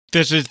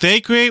This is They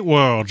Create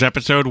Worlds,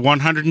 episode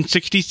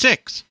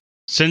 166,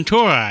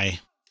 Centauri.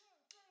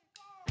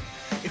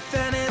 If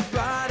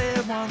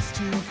anybody wants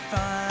to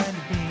find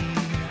me,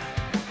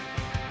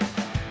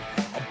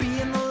 I'll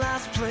be in the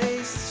last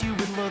place you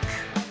would look.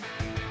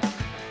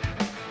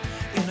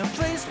 In a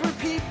place where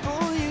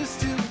people used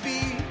to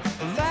be,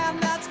 a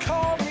land that's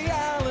called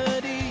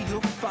reality.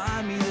 You'll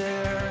find me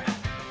there.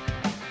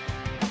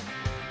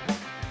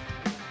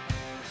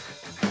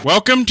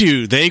 Welcome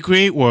to They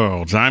Create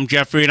Worlds. I'm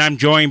Jeffrey, and I'm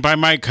joined by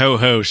my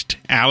co-host,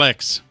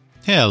 Alex.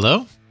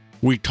 Hello.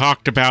 We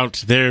talked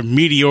about their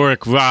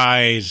meteoric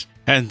rise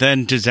and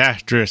then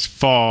disastrous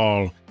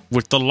fall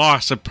with the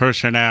loss of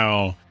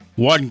personnel.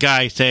 One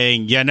guy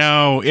saying,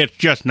 it's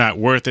just not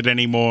worth it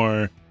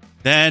anymore.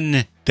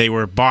 Then they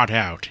were bought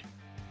out.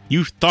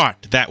 You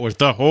thought that was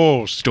the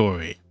whole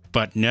story,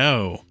 but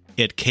no,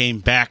 it came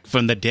back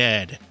from the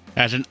dead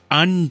as an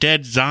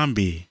undead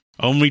zombie,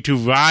 only to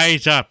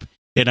rise up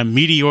in a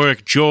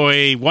meteoric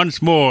joy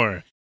once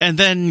more, and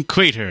then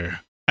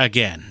crater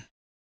again.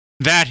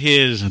 That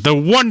is the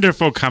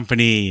wonderful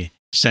company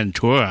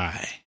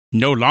Centauri,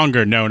 no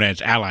longer known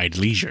as Allied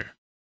Leisure.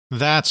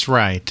 That's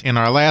right. In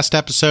our last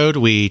episode,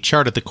 we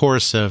charted the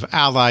course of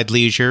Allied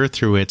Leisure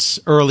through its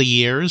early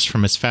years,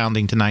 from its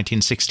founding to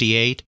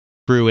 1968,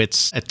 through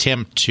its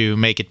attempt to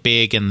make it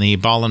big in the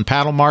ball and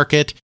paddle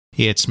market,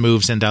 its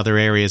moves into other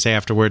areas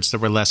afterwards that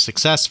were less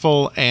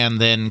successful,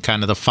 and then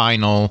kind of the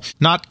final,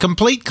 not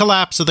complete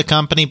collapse of the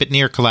company, but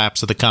near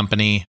collapse of the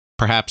company,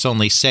 perhaps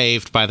only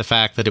saved by the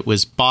fact that it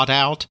was bought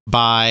out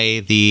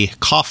by the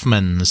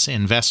Kaufmans,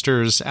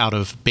 investors out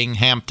of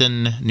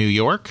Binghamton, New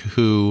York,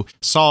 who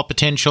saw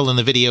potential in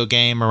the video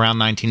game around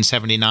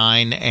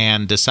 1979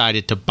 and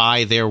decided to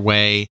buy their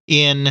way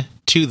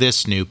into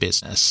this new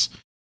business.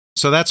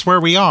 So that's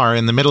where we are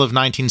in the middle of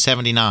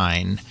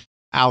 1979.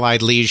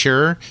 Allied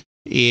Leisure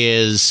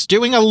is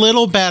doing a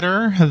little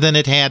better than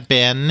it had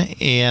been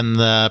in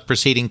the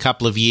preceding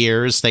couple of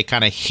years. They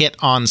kind of hit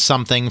on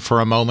something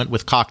for a moment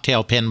with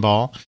Cocktail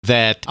Pinball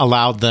that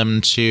allowed them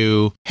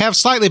to have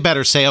slightly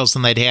better sales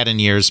than they'd had in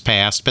years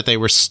past, but they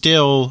were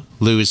still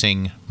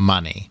losing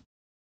money.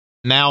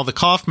 Now the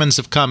Kaufmans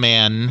have come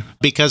in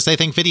because they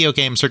think video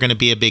games are going to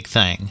be a big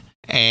thing,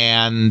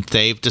 and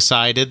they've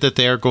decided that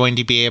they're going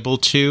to be able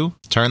to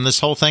turn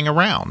this whole thing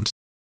around.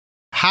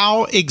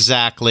 How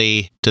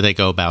exactly do they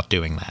go about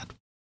doing that?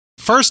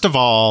 First of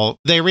all,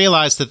 they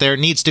realize that there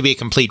needs to be a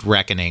complete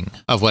reckoning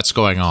of what's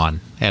going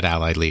on at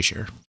Allied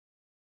Leisure.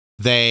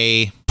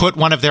 They put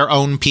one of their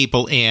own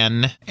people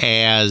in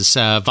as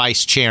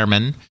vice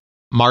chairman,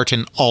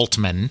 Martin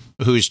Altman,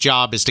 whose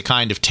job is to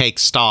kind of take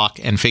stock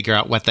and figure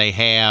out what they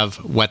have,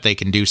 what they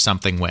can do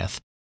something with.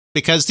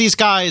 Because these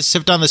guys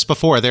have done this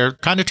before. They're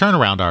kind of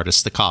turnaround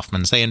artists, the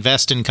Kaufmans. They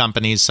invest in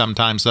companies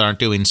sometimes that aren't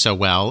doing so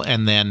well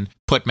and then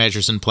put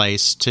measures in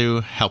place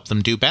to help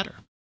them do better.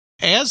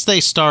 As they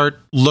start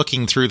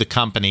looking through the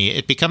company,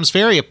 it becomes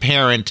very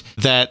apparent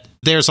that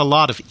there's a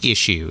lot of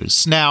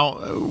issues.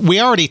 Now, we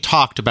already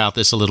talked about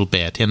this a little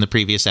bit in the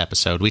previous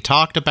episode. We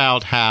talked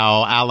about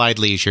how Allied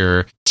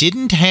Leisure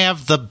didn't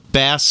have the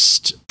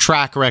best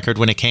track record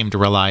when it came to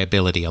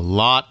reliability. A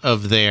lot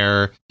of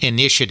their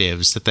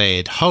initiatives that they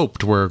had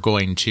hoped were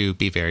going to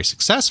be very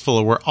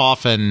successful were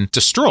often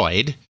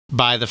destroyed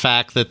by the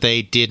fact that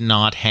they did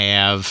not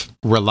have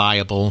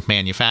reliable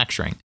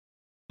manufacturing.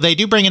 They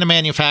do bring in a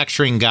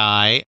manufacturing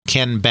guy,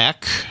 Ken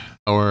Beck,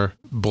 or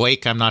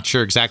Boyk. I'm not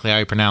sure exactly how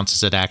he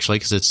pronounces it, actually,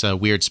 because it's a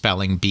weird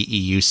spelling,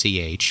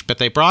 B-E-U-C-H. But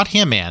they brought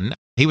him in.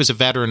 He was a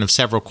veteran of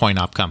several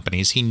coin-op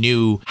companies. He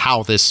knew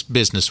how this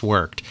business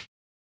worked.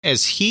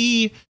 As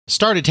he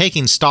started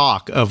taking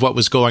stock of what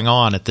was going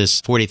on at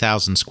this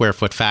 40,000 square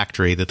foot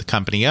factory that the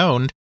company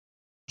owned,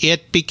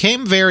 it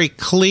became very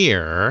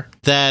clear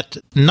that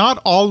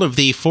not all of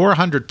the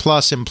 400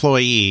 plus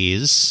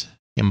employees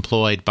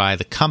employed by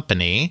the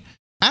company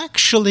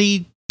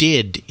actually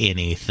did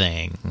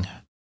anything.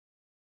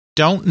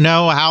 Don't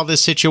know how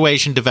this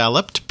situation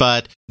developed,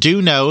 but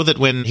do know that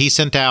when he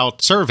sent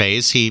out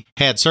surveys, he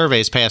had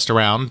surveys passed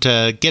around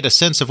to get a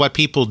sense of what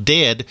people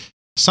did.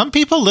 Some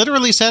people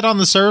literally said on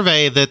the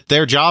survey that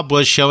their job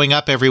was showing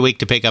up every week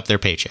to pick up their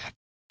paycheck.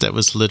 That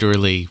was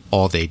literally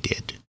all they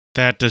did.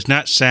 That does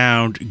not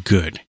sound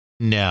good.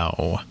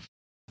 No.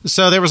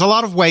 So there was a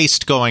lot of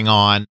waste going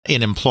on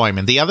in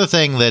employment. The other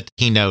thing that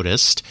he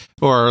noticed,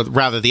 or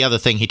rather the other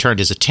thing he turned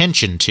his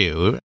attention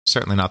to,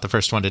 certainly not the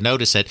first one to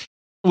notice it,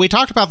 we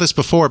talked about this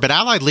before, but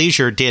Allied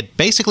Leisure did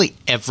basically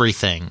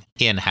everything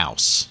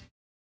in-house.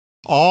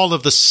 All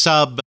of the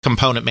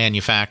sub-component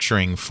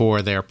manufacturing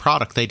for their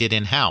product they did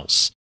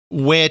in-house,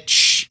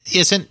 which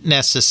isn't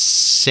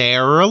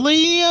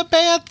necessarily a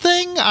bad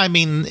thing. I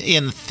mean,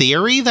 in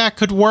theory, that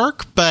could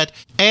work, but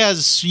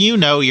as you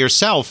know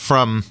yourself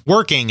from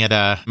working at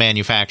a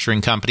manufacturing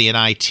company in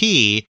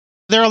IT,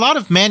 there are a lot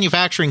of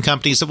manufacturing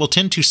companies that will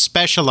tend to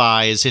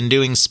specialize in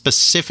doing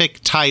specific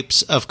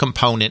types of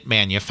component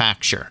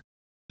manufacture.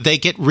 they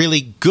get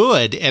really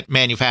good at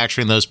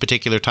manufacturing those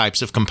particular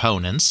types of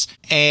components,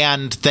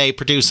 and they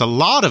produce a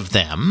lot of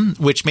them,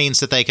 which means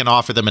that they can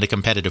offer them at a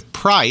competitive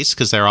price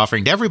because they're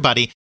offering to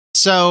everybody.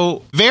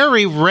 So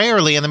very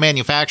rarely in the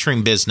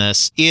manufacturing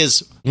business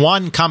is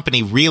one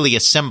company really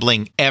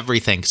assembling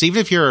everything. Because even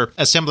if you're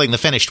assembling the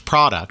finished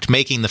product,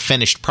 making the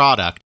finished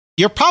product,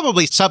 you're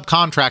probably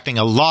subcontracting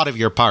a lot of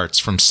your parts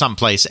from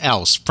someplace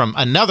else, from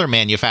another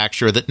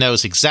manufacturer that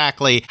knows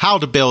exactly how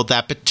to build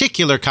that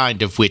particular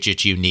kind of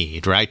widget you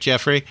need, right,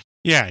 Jeffrey?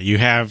 Yeah, you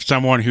have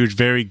someone who's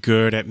very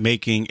good at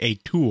making a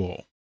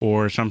tool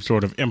or some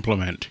sort of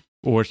implement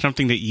or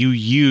something that you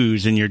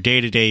use in your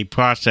day-to-day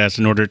process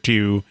in order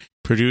to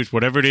produce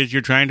whatever it is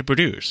you're trying to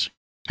produce.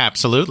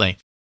 Absolutely.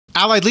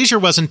 Allied Leisure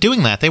wasn't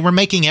doing that. They were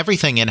making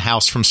everything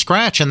in-house from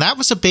scratch, and that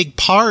was a big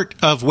part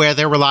of where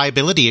their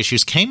reliability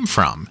issues came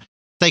from.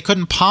 They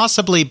couldn't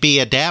possibly be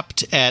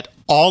adept at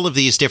all of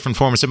these different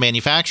forms of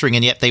manufacturing,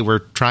 and yet they were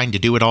trying to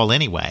do it all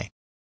anyway.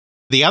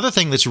 The other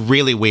thing that's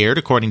really weird,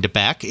 according to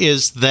Beck,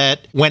 is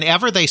that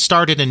whenever they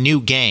started a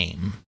new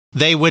game,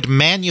 they would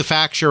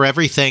manufacture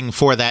everything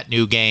for that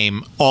new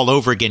game all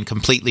over again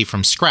completely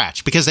from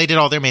scratch because they did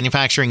all their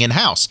manufacturing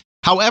in-house.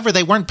 However,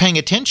 they weren't paying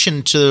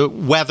attention to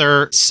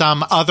whether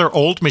some other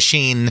old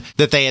machine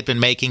that they had been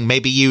making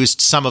maybe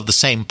used some of the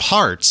same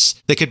parts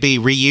that could be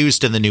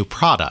reused in the new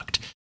product.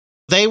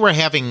 They were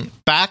having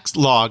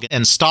backlog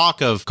and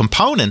stock of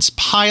components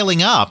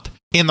piling up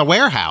in the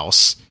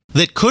warehouse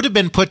that could have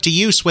been put to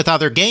use with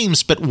other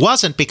games, but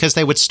wasn't because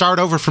they would start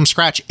over from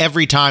scratch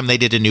every time they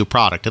did a new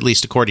product, at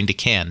least according to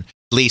Ken,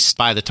 at least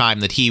by the time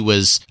that he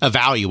was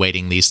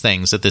evaluating these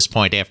things at this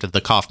point after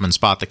the Kaufmans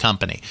bought the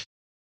company.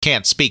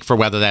 Can't speak for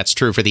whether that's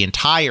true for the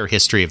entire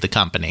history of the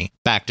company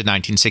back to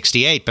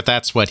 1968, but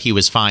that's what he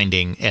was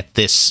finding at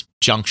this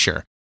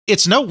juncture.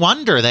 It's no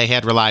wonder they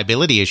had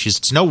reliability issues.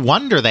 It's no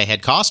wonder they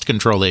had cost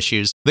control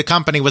issues. The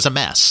company was a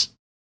mess.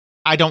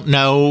 I don't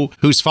know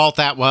whose fault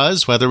that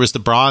was, whether it was the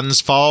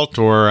Braun's fault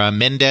or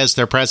Mendez,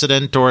 their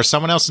president, or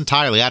someone else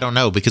entirely. I don't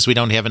know because we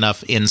don't have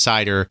enough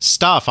insider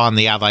stuff on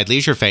the Allied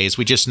Leisure phase.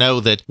 We just know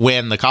that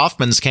when the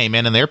Kaufmans came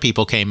in and their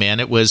people came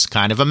in, it was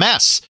kind of a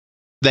mess.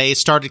 They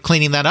started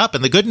cleaning that up.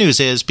 And the good news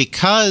is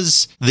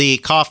because the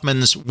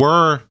Kaufmans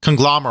were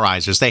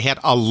conglomerizers, they had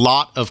a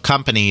lot of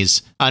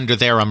companies under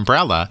their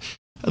umbrella.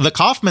 The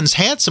Kaufmans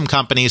had some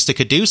companies that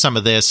could do some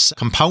of this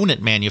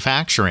component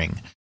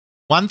manufacturing.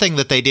 One thing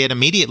that they did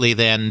immediately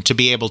then to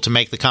be able to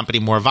make the company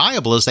more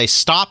viable is they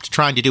stopped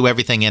trying to do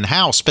everything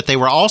in-house, but they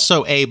were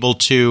also able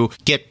to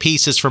get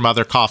pieces from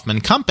other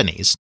Kaufman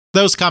companies.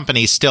 Those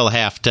companies still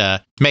have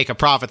to make a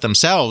profit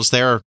themselves.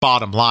 Their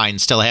bottom line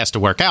still has to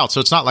work out. So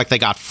it's not like they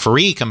got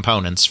free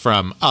components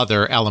from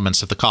other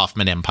elements of the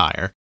Kaufman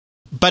empire.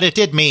 But it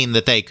did mean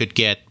that they could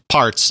get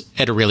parts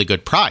at a really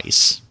good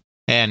price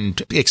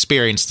and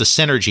experience the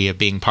synergy of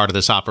being part of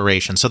this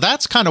operation. So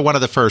that's kind of one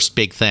of the first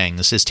big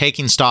things, is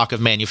taking stock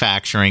of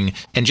manufacturing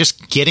and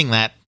just getting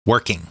that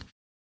working.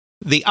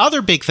 The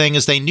other big thing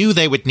is they knew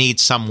they would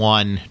need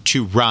someone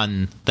to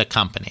run the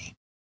company.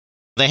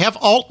 They have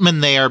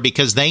Altman there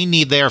because they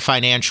need their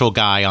financial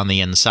guy on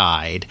the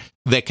inside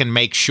that can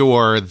make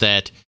sure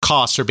that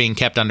costs are being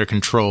kept under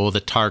control,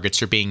 that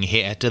targets are being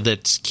hit,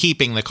 that's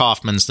keeping the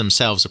Kaufmans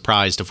themselves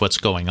apprised of what's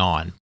going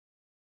on.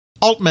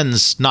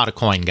 Altman's not a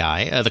coin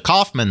guy. The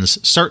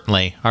Kaufmans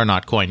certainly are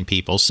not coin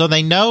people, so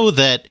they know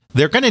that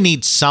they're going to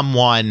need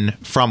someone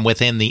from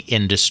within the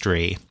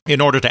industry in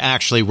order to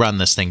actually run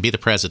this thing, be the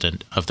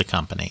president of the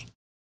company.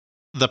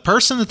 The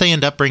person that they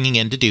end up bringing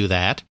in to do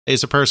that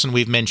is a person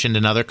we've mentioned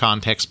in other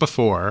contexts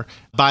before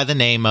by the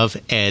name of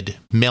Ed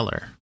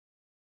Miller.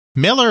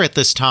 Miller at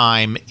this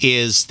time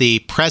is the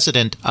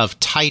president of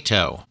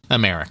Taito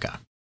America.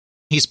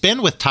 He's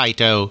been with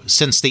Taito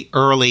since the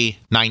early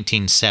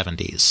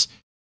 1970s.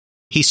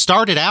 He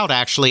started out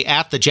actually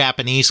at the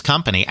Japanese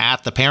company,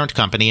 at the parent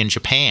company in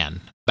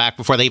Japan, back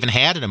before they even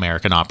had an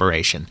American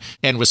operation,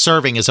 and was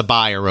serving as a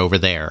buyer over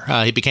there.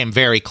 He became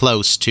very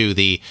close to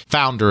the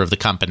founder of the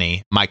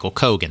company, Michael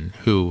Kogan,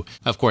 who,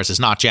 of course,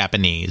 is not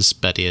Japanese,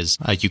 but is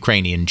a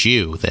Ukrainian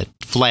Jew that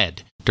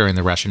fled during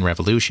the Russian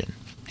Revolution.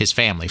 His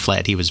family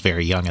fled. He was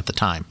very young at the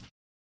time.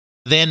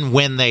 Then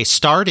when they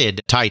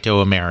started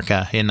Taito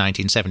America in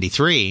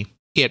 1973,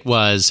 it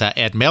was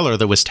Ed Miller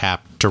that was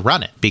tapped to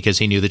run it because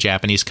he knew the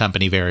Japanese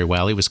company very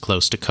well. He was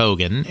close to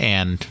Kogan,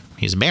 and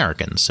he's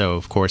American, so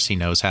of course he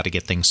knows how to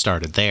get things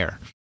started there.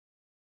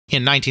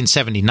 In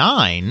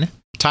 1979,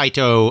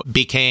 Taito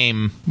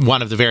became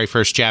one of the very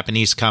first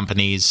Japanese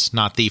companies,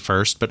 not the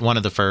first, but one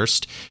of the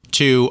first,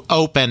 to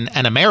open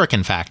an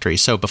American factory.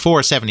 So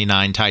before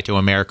 79, Taito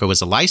America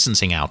was a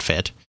licensing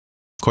outfit.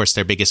 Of course,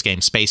 their biggest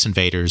game, Space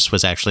Invaders,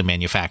 was actually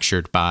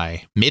manufactured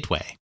by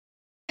Midway.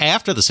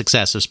 After the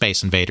success of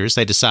Space Invaders,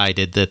 they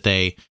decided that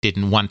they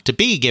didn't want to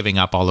be giving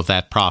up all of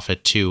that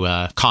profit to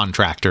a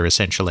contractor,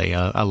 essentially,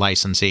 a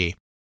licensee.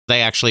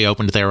 They actually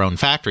opened their own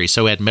factory,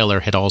 so Ed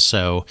Miller had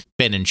also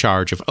been in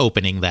charge of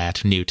opening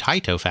that new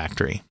Taito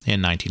factory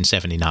in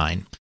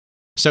 1979.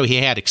 So he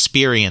had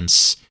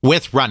experience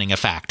with running a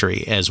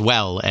factory as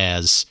well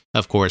as,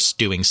 of course,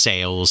 doing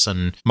sales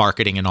and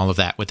marketing and all of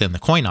that within the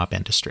coin-op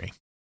industry.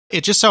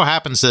 It just so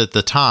happens that at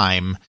the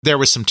time, there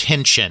was some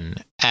tension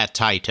at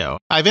Taito.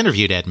 I've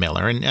interviewed Ed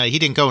Miller, and he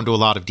didn't go into a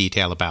lot of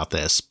detail about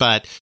this,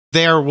 but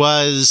there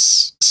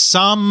was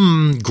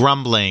some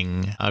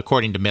grumbling,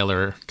 according to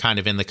Miller, kind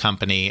of in the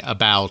company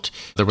about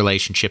the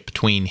relationship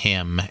between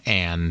him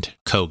and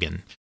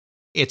Kogan.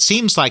 It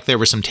seems like there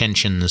were some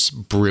tensions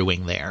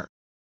brewing there.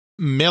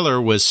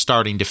 Miller was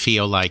starting to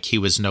feel like he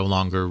was no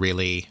longer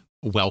really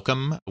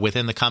welcome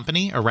within the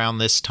company around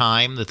this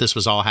time that this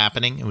was all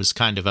happening. It was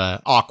kind of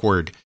an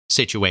awkward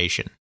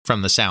situation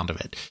from the sound of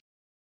it.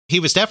 He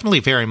was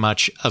definitely very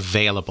much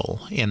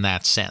available in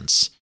that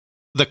sense.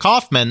 The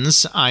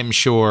Kaufmans, I'm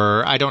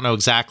sure, I don't know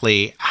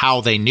exactly how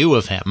they knew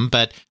of him,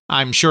 but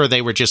I'm sure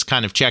they were just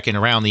kind of checking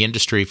around the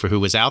industry for who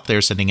was out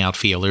there, sending out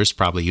feelers,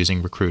 probably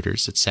using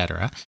recruiters,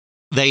 etc.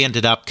 They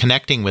ended up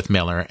connecting with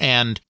Miller,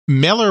 and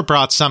Miller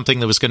brought something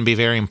that was going to be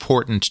very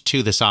important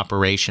to this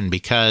operation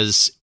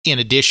because in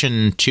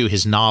addition to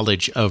his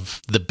knowledge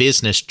of the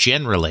business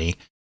generally,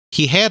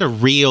 he had a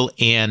real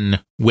in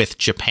with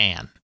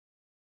Japan.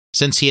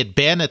 Since he had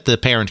been at the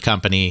parent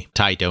company,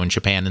 Taito, in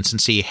Japan, and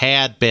since he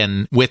had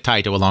been with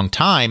Taito a long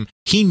time,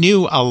 he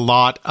knew a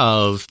lot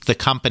of the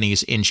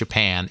companies in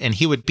Japan, and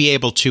he would be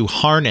able to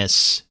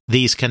harness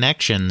these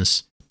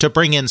connections to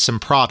bring in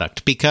some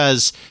product,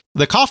 because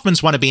the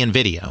Kaufmans want to be in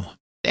video.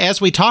 As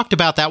we talked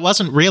about, that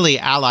wasn't really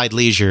Allied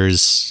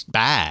Leisure's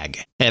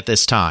bag at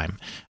this time.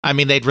 I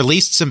mean, they'd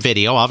released some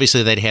video.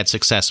 Obviously, they'd had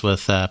success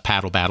with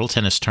Paddle Battle,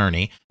 Tennis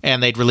Tourney,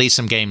 and they'd released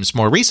some games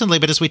more recently.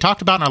 But as we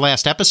talked about in our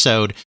last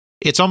episode,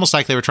 it's almost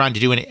like they were trying to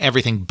do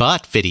everything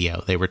but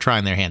video. They were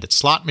trying their hand at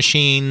slot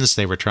machines.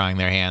 They were trying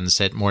their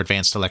hands at more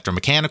advanced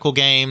electromechanical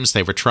games.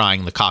 They were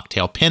trying the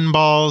cocktail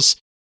pinballs.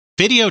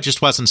 Video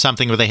just wasn't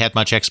something where they had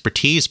much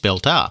expertise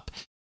built up.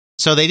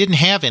 So they didn't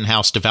have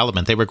in-house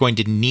development. They were going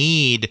to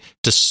need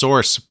to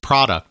source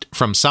product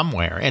from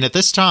somewhere. And at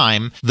this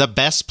time, the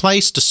best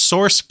place to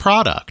source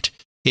product,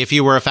 if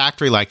you were a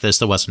factory like this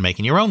that wasn't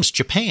making your own, was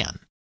Japan.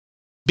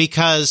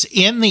 Because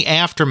in the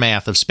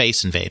aftermath of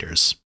Space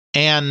Invaders,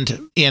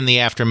 and in the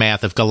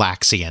aftermath of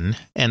Galaxian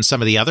and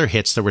some of the other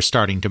hits that were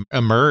starting to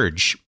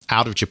emerge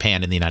out of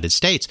Japan and the United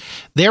States,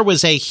 there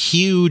was a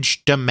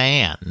huge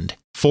demand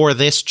for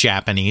this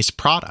Japanese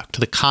product.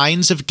 The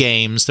kinds of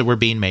games that were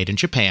being made in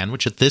Japan,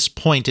 which at this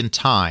point in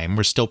time,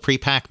 we're still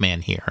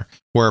pre-Pac-Man here,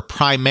 were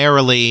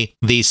primarily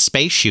these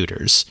space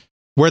shooters,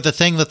 were the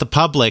thing that the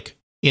public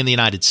in the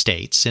United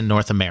States, in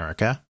North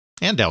America,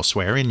 and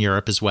elsewhere, in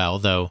Europe as well,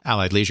 though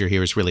Allied Leisure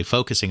here is really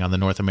focusing on the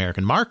North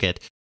American market,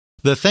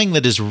 the thing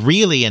that is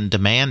really in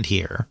demand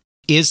here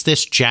is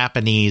this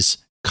Japanese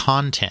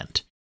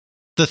content.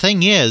 The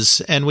thing is,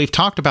 and we've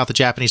talked about the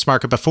Japanese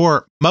market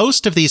before,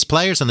 most of these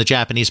players in the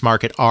Japanese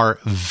market are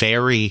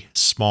very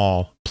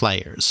small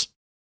players.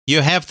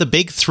 You have the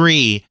big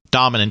three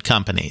dominant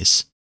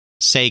companies,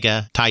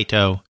 Sega,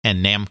 Taito,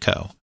 and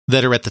Namco,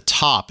 that are at the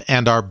top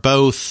and are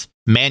both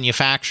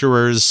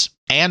manufacturers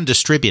and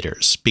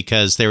distributors,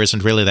 because there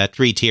isn't really that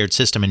three-tiered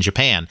system in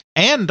Japan,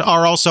 and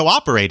are also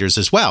operators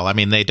as well. I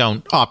mean, they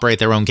don't operate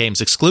their own games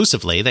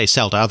exclusively. They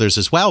sell to others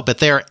as well, but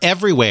they're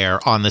everywhere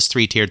on this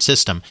three-tiered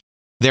system.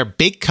 They're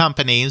big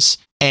companies,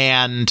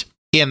 and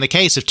in the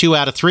case of 2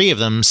 out of 3 of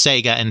them,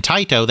 Sega and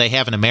Taito, they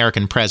have an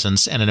American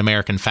presence and an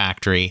American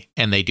factory,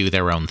 and they do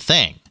their own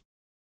thing.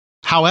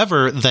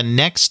 However, the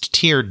next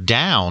tier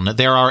down,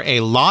 there are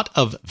a lot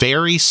of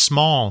very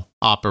small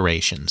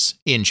operations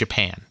in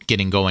Japan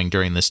getting going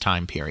during this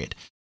time period.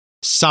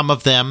 Some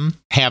of them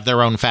have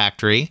their own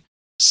factory.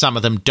 Some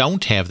of them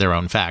don't have their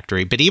own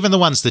factory. But even the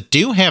ones that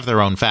do have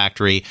their own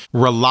factory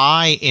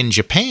rely in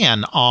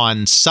Japan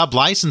on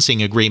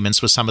sub-licensing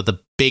agreements with some of the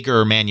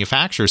bigger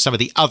manufacturers, some of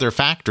the other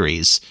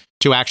factories,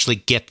 to actually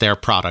get their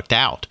product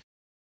out.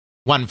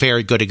 One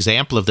very good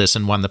example of this,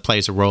 and one that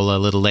plays a role a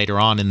little later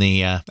on in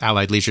the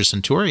Allied Leisure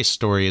Centauri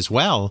story as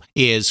well,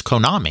 is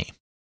Konami.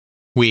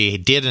 We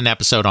did an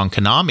episode on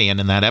Konami, and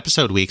in that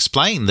episode we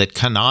explained that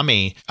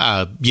Konami,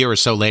 a year or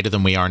so later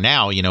than we are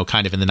now,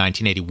 kind of in the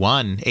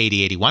 1981,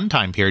 80-81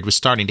 time period, was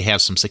starting to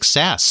have some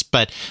success,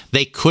 but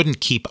they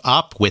couldn't keep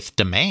up with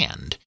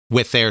demand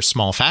with their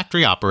small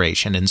factory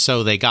operation, and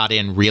so they got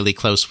in really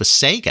close with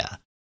Sega.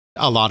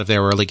 A lot of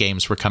their early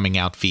games were coming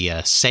out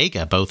via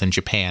Sega, both in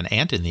Japan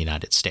and in the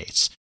United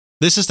States.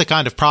 This is the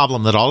kind of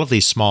problem that all of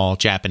these small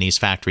Japanese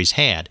factories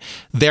had.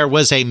 There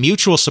was a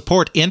mutual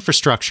support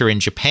infrastructure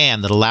in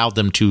Japan that allowed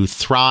them to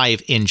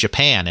thrive in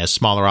Japan as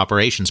smaller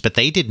operations, but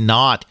they did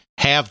not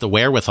have the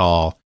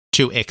wherewithal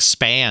to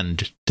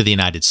expand to the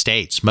United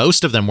States.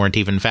 Most of them weren't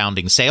even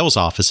founding sales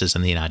offices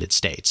in the United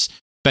States.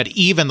 But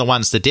even the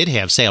ones that did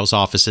have sales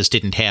offices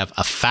didn't have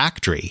a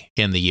factory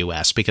in the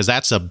U.S. because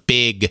that's a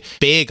big,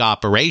 big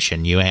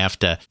operation. You have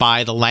to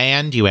buy the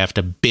land, you have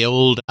to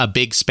build a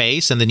big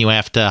space, and then you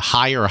have to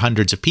hire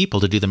hundreds of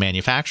people to do the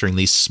manufacturing.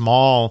 These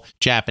small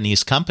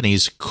Japanese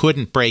companies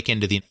couldn't break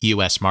into the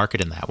U.S. market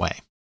in that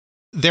way.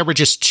 there were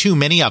just too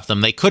many of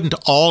them. They couldn't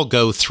all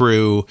go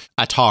through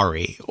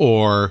Atari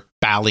or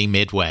Bally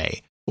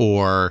Midway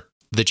or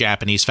the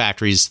Japanese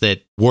factories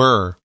that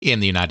were in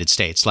the United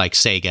States, like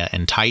Sega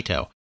and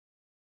Taito.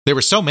 There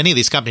were so many of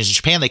these companies in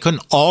Japan, they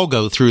couldn't all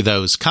go through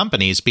those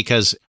companies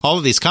because all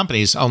of these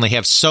companies only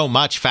have so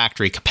much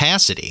factory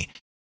capacity.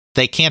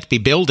 They can't be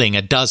building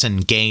a dozen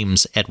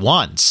games at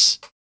once.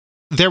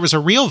 There was a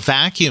real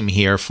vacuum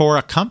here for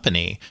a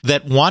company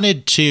that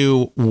wanted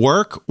to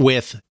work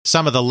with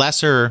some of the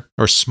lesser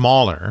or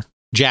smaller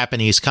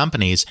Japanese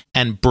companies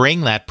and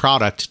bring that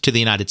product to the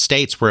United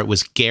States where it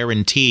was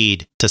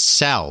guaranteed to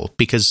sell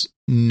because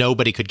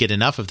nobody could get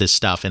enough of this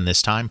stuff in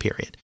this time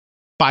period.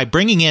 By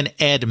bringing in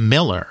Ed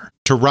Miller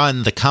to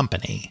run the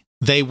company,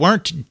 they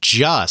weren't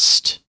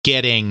just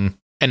getting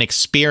an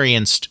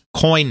experienced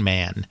coin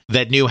man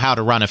that knew how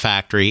to run a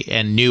factory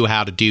and knew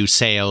how to do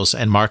sales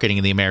and marketing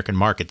in the American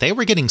market. They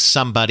were getting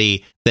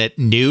somebody that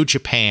knew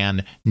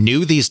Japan,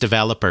 knew these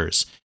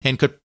developers, and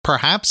could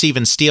perhaps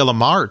even steal a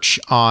march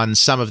on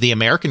some of the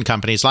American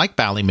companies like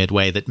Bally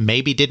Midway that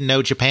maybe didn't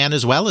know Japan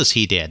as well as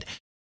he did.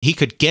 He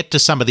could get to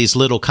some of these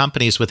little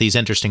companies with these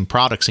interesting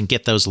products and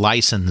get those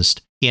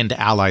licensed into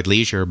Allied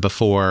Leisure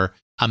before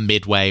a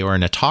Midway or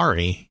an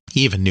Atari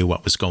even knew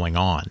what was going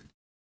on.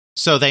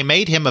 So they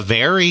made him a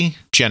very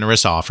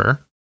generous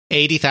offer,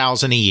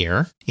 $80,000 a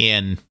year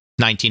in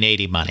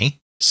 1980 money,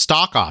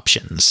 stock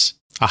options,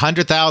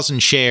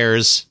 100,000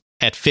 shares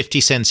at 50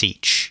 cents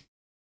each.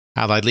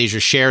 Allied Leisure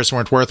shares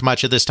weren't worth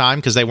much at this time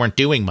because they weren't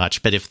doing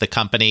much, but if the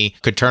company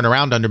could turn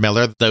around under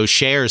Miller, those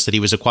shares that he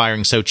was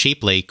acquiring so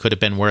cheaply could have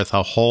been worth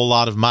a whole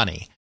lot of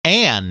money.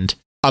 And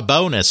a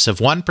bonus of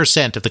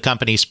 1% of the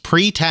company's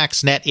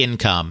pre-tax net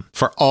income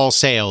for all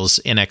sales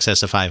in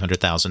excess of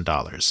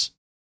 $500,000.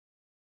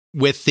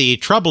 With the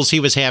troubles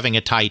he was having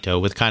at Taito,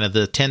 with kind of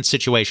the tense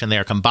situation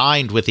there,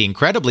 combined with the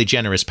incredibly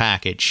generous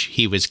package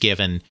he was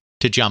given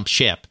to jump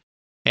ship,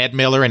 Ed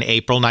Miller in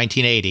April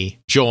 1980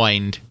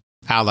 joined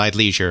Allied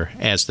Leisure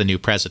as the new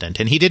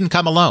president. And he didn't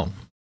come alone.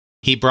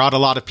 He brought a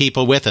lot of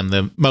people with him.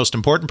 The most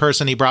important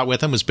person he brought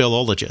with him was Bill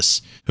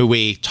Ologis, who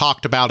we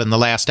talked about in the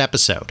last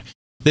episode.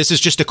 This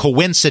is just a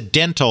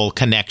coincidental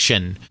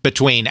connection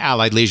between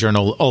Allied Leisure and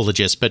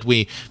Ologis, but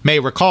we may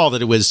recall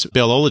that it was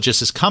Bill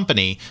Ologis'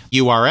 company,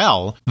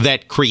 URL,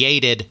 that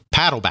created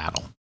Paddle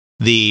Battle,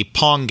 the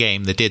Pong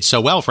game that did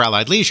so well for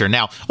Allied Leisure.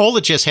 Now,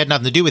 Ologis had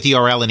nothing to do with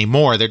URL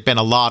anymore. There'd been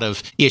a lot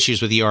of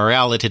issues with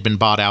URL. It had been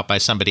bought out by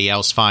somebody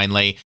else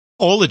finally.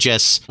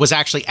 Ologis was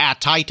actually at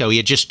Taito. He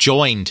had just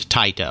joined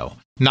Taito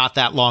not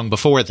that long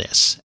before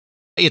this.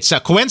 It's a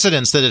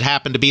coincidence that it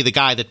happened to be the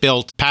guy that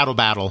built Paddle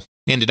Battle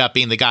ended up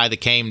being the guy that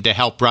came to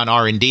help run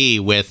R&D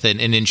with and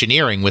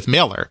engineering with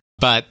Miller.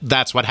 But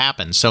that's what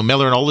happened. So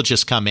Miller and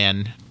Ologis come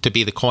in to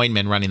be the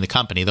coinmen running the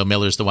company, though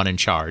Miller's the one in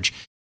charge.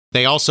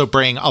 They also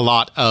bring a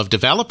lot of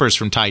developers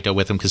from Taito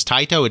with them because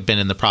Taito had been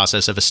in the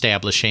process of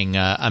establishing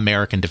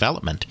American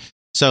development.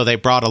 So they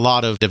brought a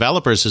lot of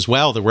developers as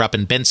well that were up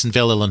in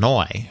Bensenville,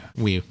 Illinois.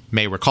 We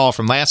may recall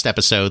from last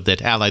episode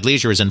that Allied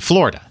Leisure is in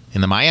Florida, in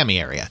the Miami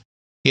area.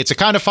 It's a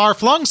kind of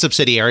far-flung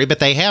subsidiary, but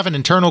they have an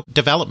internal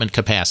development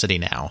capacity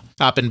now.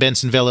 Up in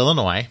Bensenville,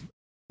 Illinois,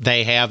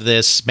 they have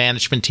this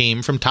management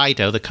team from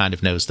Taito that kind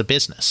of knows the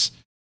business.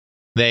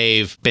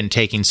 They've been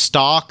taking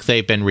stock,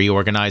 they've been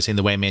reorganizing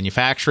the way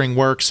manufacturing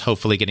works,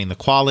 hopefully getting the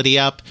quality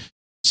up.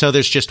 So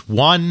there's just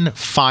one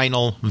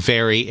final,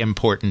 very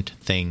important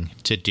thing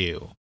to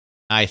do.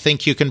 I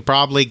think you can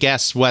probably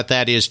guess what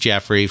that is,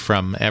 Jeffrey,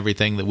 from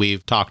everything that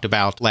we've talked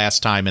about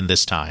last time and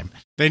this time.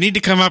 They need to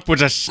come up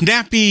with a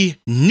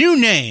snappy new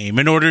name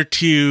in order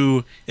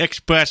to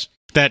express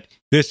that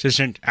this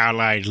isn't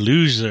Allied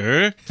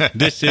Loser.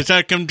 This is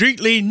a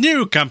completely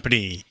new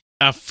company.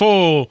 A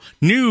full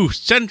new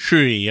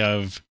century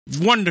of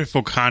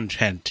wonderful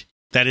content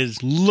that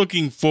is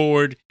looking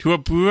forward to a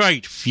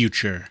bright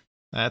future.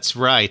 That's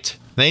right.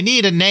 They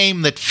need a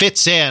name that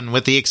fits in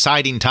with the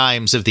exciting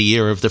times of the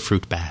year of the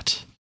fruit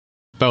bat.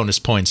 Bonus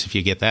points if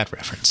you get that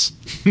reference.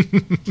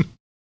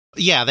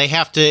 Yeah, they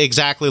have to,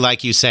 exactly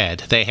like you said,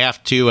 they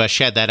have to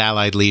shed that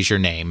Allied Leisure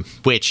name,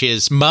 which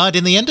is mud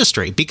in the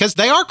industry, because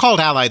they are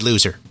called Allied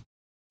Loser.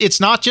 It's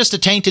not just a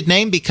tainted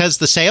name because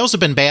the sales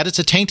have been bad, it's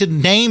a tainted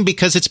name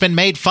because it's been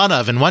made fun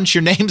of, and once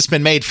your name's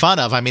been made fun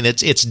of, I mean,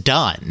 it's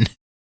done.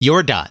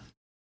 You're done.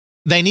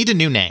 They need a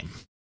new name.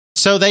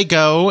 So they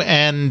go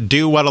and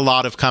do what a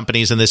lot of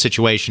companies in this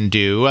situation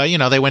do.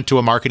 They went to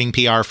a marketing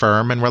PR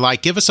firm and were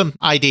like, give us some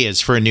ideas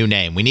for a new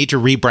name. We need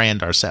to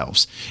rebrand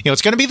ourselves.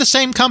 It's going to be the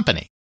same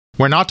company.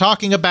 We're not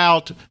talking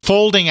about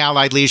folding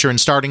Allied Leisure and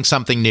starting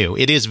something new.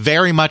 It is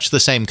very much the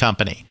same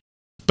company,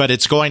 but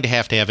it's going to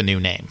have a new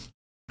name.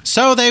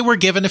 So they were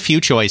given a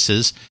few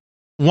choices.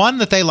 One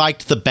that they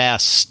liked the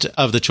best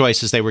of the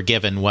choices they were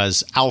given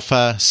was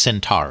Alpha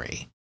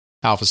Centauri.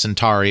 Alpha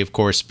Centauri, of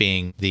course,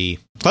 being the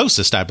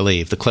closest, I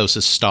believe, the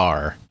closest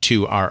star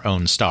to our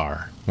own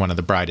star, one of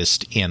the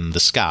brightest in the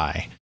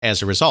sky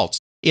as a result.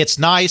 It's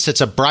nice.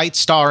 It's a bright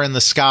star in the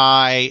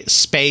sky.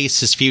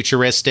 Space is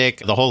futuristic.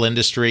 The whole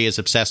industry is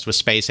obsessed with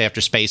space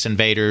after Space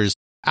Invaders.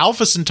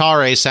 Alpha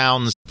Centauri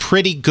sounds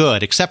pretty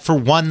good, except for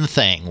one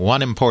thing,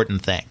 one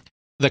important thing.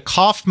 The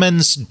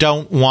Kaufmans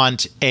don't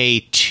want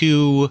a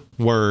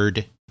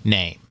 2-word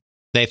name.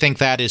 They think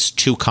that is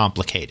too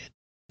complicated.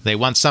 They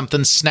want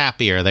something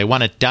snappier. They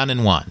want it done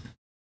in one.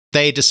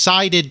 They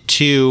decided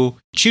to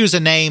choose a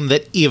name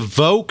that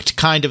evoked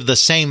kind of the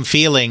same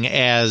feeling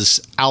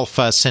as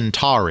Alpha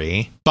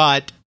Centauri,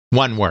 but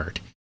one word.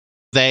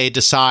 They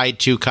decide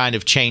to kind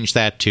of change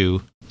that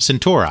to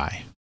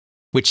Centauri,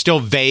 which still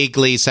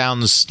vaguely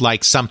sounds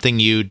like something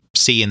you'd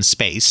see in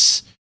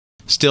space.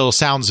 Still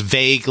sounds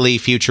vaguely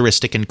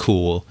futuristic and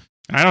cool.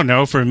 I don't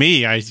know. For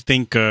me, I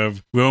think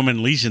of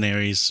Roman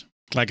legionaries,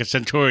 like a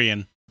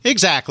centurion.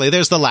 Exactly.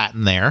 There's the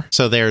Latin there.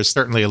 So there's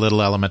certainly a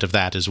little element of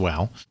that as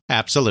well.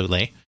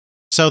 Absolutely.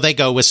 So they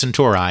go with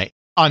Centauri.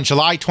 On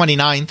July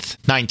 29th,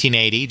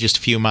 1980, just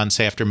a few months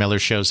after Miller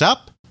shows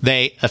up,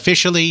 they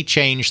officially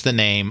change the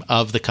name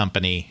of the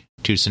company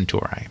to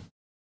Centauri.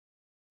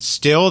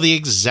 Still the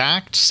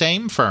exact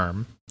same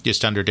firm,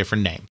 just under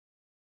different name.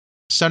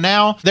 So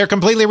now they're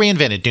completely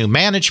reinvented. New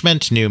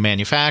management, new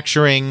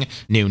manufacturing,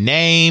 new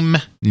name,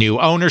 new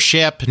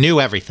ownership,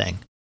 new everything.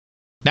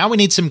 Now we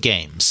need some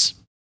games.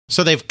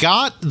 So they've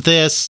got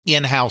this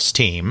in-house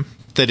team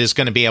that is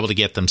going to be able to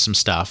get them some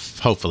stuff,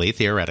 hopefully,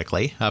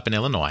 theoretically, up in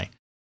Illinois.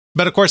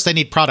 But of course, they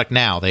need product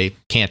now. They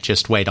can't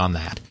just wait on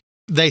that.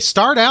 They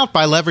start out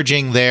by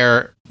leveraging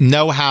their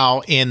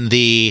know-how in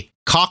the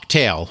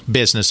cocktail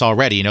business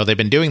already. You know, they've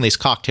been doing these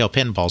cocktail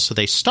pinballs, so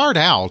they start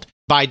out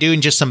by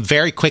doing just some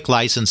very quick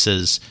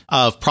licenses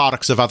of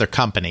products of other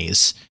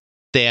companies,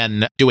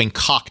 then doing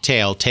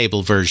cocktail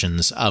table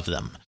versions of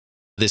them.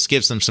 This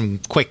gives them some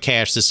quick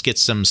cash. This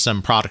gets them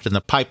some product in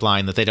the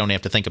pipeline that they don't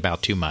have to think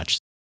about too much.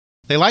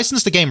 They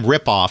licensed the game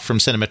Rip-Off from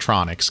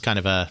Cinematronics, kind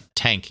of a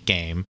tank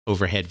game,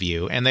 overhead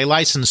view, and they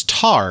licensed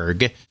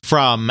Targ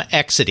from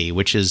Exidy,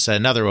 which is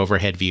another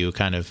overhead view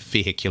kind of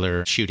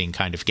vehicular shooting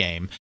kind of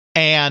game,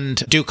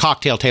 and do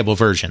cocktail table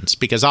versions,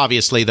 because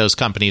obviously those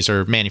companies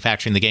are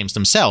manufacturing the games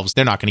themselves.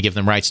 They're not going to give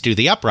them rights to do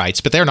the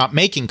uprights, but they're not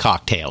making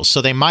cocktails,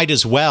 so they might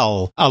as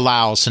well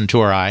allow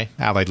Centauri,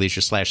 Allied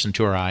Leisure /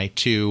 Centauri,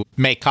 to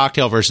make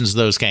cocktail versions of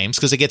those games,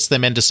 because it gets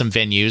them into some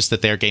venues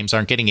that their games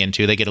aren't getting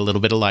into. They get a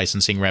little bit of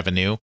licensing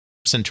revenue.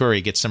 Centauri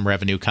gets some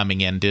revenue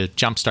coming in to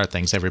jumpstart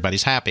things.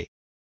 Everybody's happy.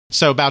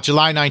 So about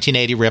July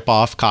 1980,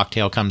 Rip-Off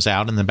Cocktail comes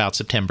out, and then about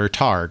September,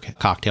 Targ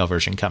Cocktail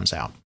version comes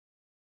out.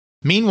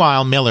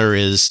 Meanwhile, Miller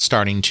is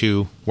starting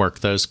to work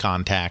those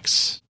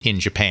contacts in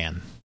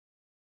Japan.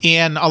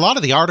 In a lot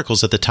of the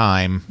articles at the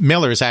time,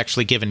 Miller is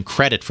actually given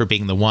credit for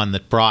being the one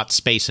that brought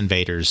Space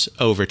Invaders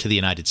over to the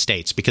United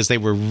States, because they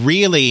were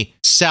really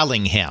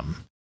selling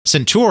him.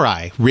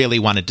 Centauri really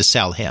wanted to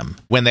sell him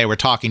when they were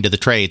talking to the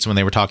trades, when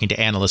they were talking to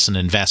analysts and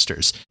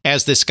investors,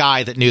 as this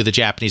guy that knew the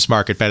Japanese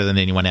market better than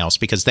anyone else,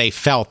 because they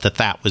felt that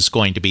that was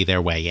going to be their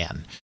way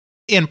in.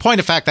 In point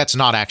of fact, that's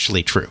not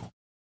actually true.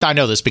 I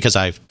know this because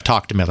I've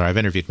talked to Miller, I've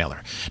interviewed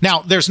Miller.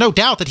 Now, there's no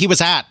doubt that he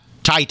was at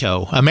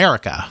Taito,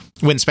 America,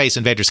 when Space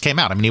Invaders came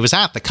out. I mean, he was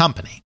at the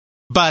company.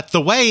 But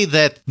the way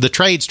that the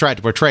trades tried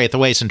to portray it, the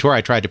way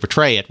Centauri tried to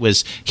portray it,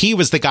 was he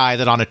was the guy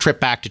that on a trip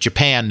back to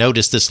Japan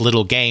noticed this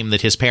little game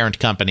that his parent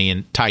company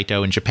in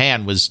Taito in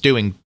Japan was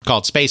doing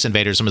called Space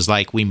Invaders and was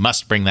like, we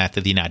must bring that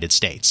to the United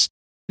States.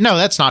 No,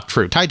 that's not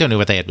true. Taito knew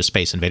what they had with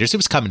Space Invaders. It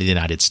was coming to the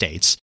United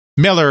States.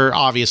 Miller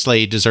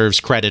obviously deserves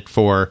credit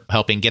for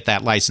helping get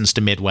that license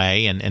to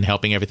Midway and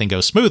helping everything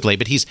go smoothly,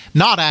 but he's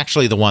not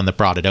actually the one that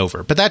brought it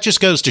over. But that just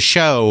goes to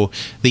show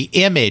the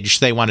image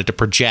they wanted to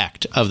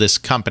project of this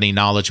company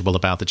knowledgeable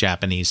about the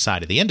Japanese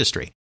side of the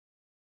industry.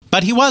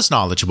 But he was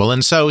knowledgeable,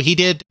 and so he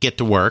did get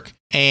to work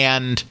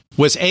and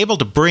was able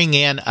to bring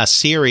in a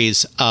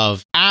series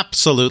of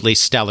absolutely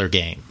stellar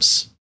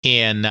games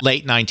in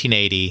late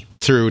 1980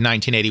 through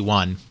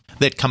 1981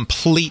 that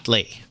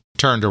completely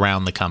turned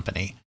around the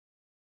company.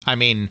 I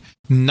mean,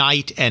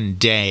 night and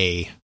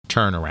day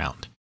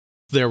turnaround.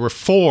 There were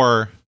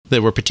 4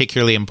 that were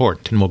particularly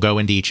important, and we'll go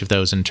into each of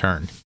those in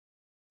turn.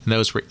 And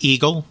those were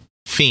Eagle,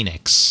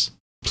 Phoenix,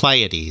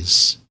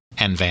 Pleiades,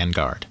 and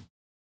Vanguard.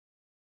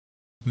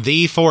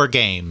 The 4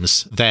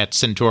 games that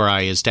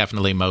Centauri is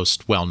definitely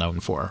most well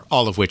known for,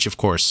 all of which, of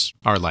course,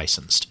 are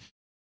licensed.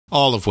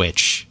 All of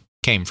which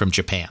came from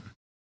Japan.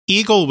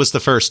 Eagle was the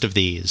first of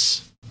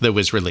these that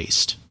was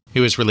released.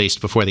 It was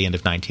released before the end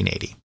of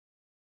 1980.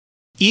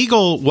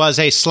 Eagle was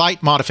a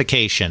slight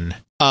modification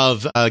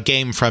of a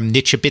game from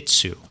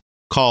Nichibitsu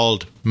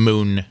called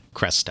Moon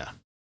Cresta.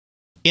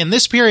 In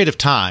this period of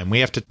time, we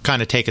have to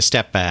kind of take a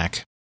step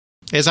back.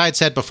 As I had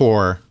said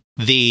before,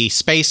 the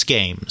space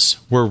games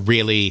were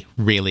really,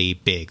 really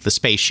big, the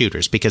space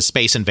shooters, because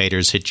Space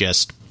Invaders had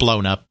just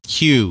blown up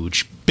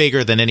huge,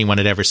 bigger than anyone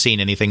had ever seen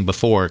anything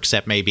before,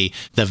 except maybe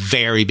the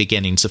very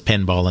beginnings of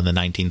pinball in the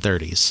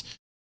 1930s.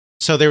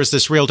 So there was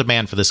this real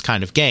demand for this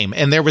kind of game.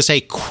 And there was a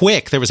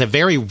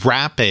very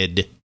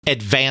rapid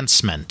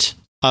advancement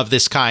of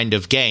this kind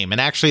of game.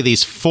 And actually,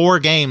 these 4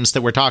 games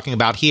that we're talking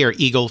about here,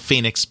 Eagle,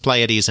 Phoenix,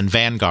 Pleiades, and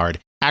Vanguard,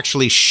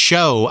 actually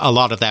show a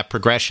lot of that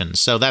progression.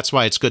 So that's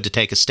why it's good to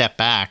take a step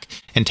back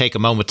and take a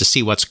moment to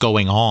see what's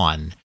going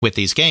on with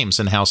these games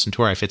and how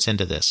Centauri fits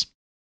into this.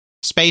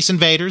 Space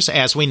Invaders,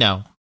 as we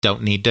know,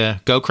 don't need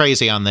to go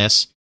crazy on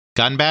this.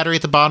 Gun battery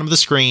at the bottom of the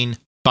screen,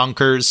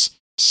 bunkers,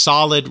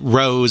 solid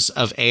rows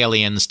of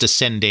aliens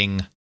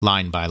descending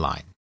line by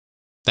line.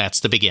 That's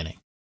the beginning.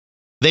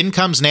 Then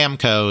comes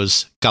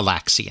Namco's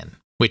Galaxian,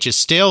 which is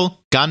still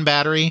gun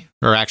battery,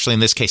 or actually in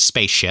this case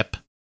spaceship,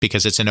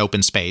 because it's in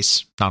open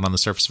space, not on the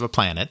surface of a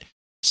planet.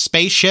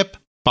 Spaceship,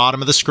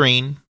 bottom of the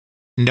screen,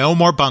 no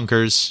more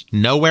bunkers,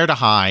 nowhere to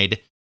hide,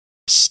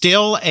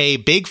 still a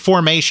big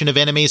formation of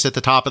enemies at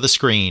the top of the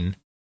screen,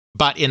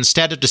 but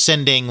instead of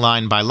descending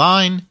line by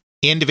line,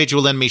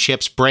 individual enemy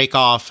ships break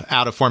off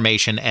out of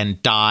formation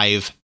and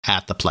dive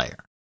at the player.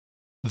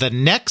 The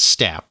next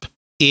step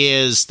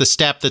is the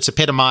step that's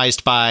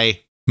epitomized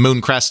by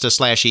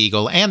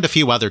Mooncresta/Eagle and a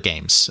few other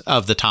games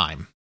of the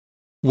time,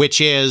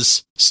 which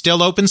is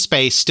still open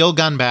space, still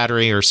gun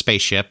battery or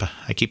spaceship.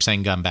 I keep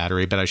saying gun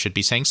battery, but I should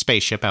be saying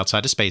spaceship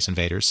outside of Space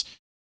Invaders.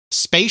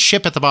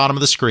 Spaceship at the bottom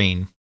of the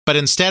screen, but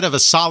instead of a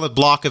solid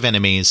block of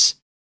enemies,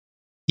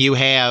 you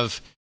have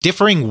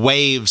differing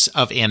waves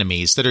of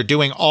enemies that are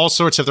doing all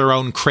sorts of their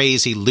own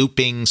crazy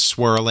looping,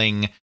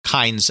 swirling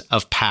kinds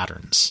of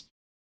patterns.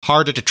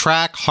 Harder to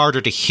track,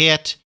 harder to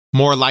hit,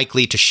 more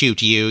likely to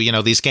shoot you. You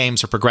know, these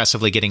games are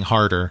progressively getting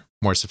harder,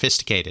 more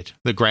sophisticated.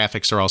 The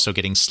graphics are also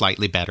getting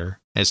slightly better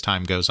as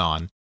time goes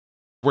on.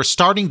 We're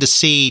starting to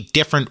see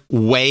different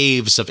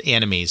waves of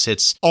enemies.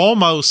 It's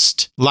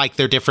almost like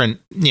they're different,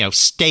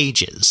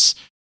 stages.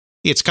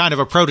 It's kind of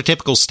a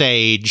prototypical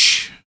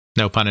stage,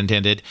 no pun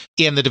intended,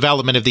 in the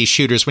development of these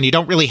shooters when you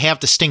don't really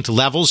have distinct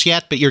levels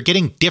yet, but you're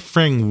getting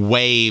differing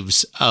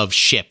waves of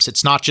ships.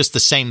 It's not just the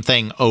same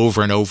thing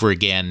over and over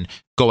again,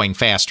 going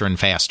faster and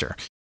faster.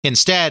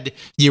 Instead,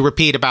 you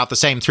repeat about the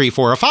same 3,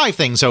 4, or 5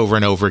 things over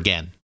and over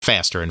again,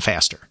 faster and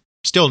faster.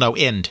 Still no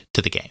end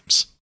to the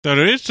games. So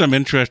there is some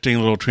interesting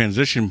little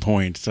transition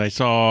points. I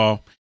saw,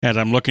 as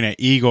I'm looking at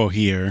Eagle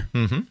here,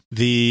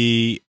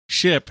 the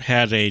ship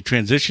has a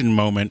transition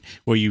moment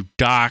where you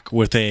dock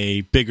with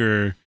a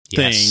bigger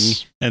thing,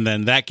 and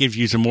then that gives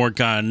you some more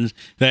guns.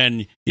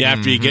 Then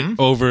after you get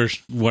over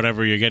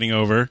whatever you're getting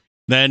over,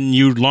 then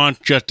you launch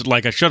just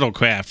like a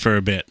shuttlecraft for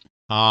a bit.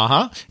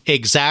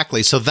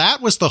 Exactly. So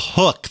that was the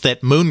hook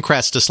that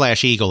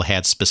Mooncresta/Eagle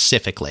had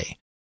specifically,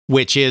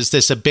 which is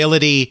this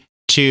ability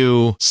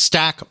to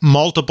stack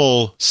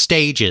multiple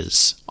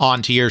stages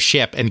onto your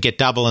ship and get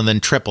double and then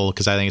triple,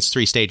 because I think it's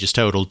 3 stages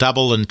total,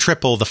 double and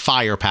triple the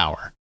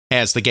firepower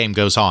as the game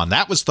goes on.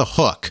 That was the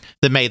hook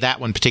that made that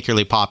one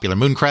particularly popular.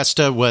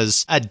 Mooncresta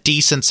was a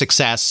decent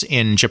success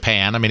in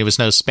Japan. I mean, it was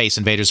no Space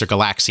Invaders or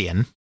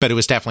Galaxian, but it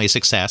was definitely a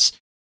success.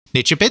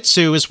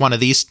 Nichibitsu is one of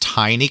these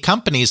tiny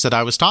companies that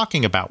I was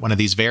talking about, one of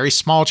these very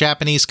small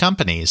Japanese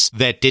companies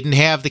that didn't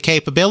have the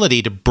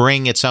capability to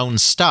bring its own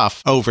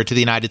stuff over to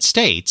the United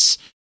States,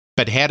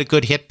 but had a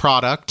good hit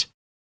product.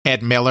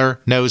 Ed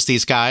Miller knows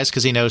these guys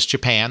because he knows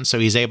Japan, so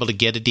he's able to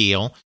get a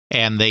deal,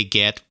 and they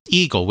get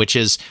Eagle, which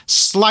is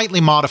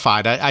slightly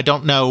modified. I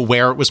don't know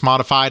where it was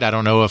modified. I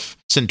don't know if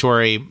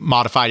Centauri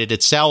modified it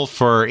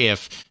itself or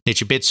if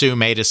Nichibitsu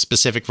made a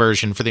specific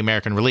version for the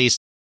American release.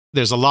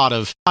 There's a lot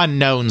of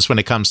unknowns when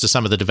it comes to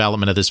some of the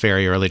development of this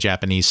very early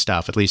Japanese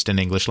stuff, at least in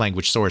English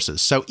language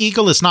sources. So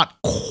Eagle is not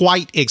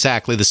quite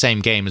exactly the same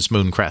game as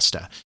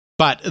Mooncresta,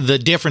 but the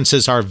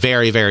differences are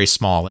very, very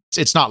small.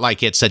 It's not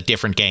like it's a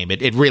different game.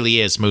 It really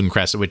is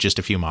Mooncresta with just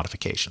a few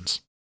modifications.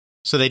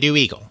 So they do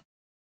Eagle.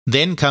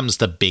 Then comes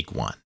the big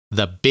one,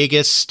 the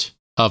biggest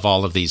of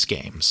all of these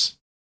games.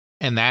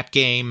 And that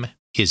game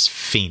is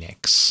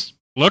Phoenix.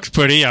 Looks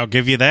pretty, I'll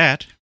give you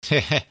that.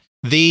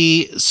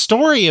 The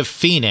story of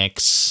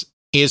Phoenix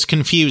is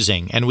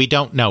confusing, and we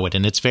don't know it,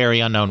 and it's very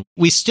unknown.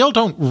 We still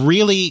don't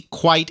really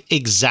quite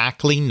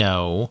exactly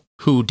know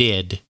who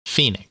did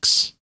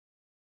Phoenix.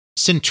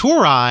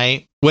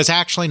 Centauri was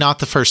actually not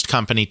the first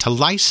company to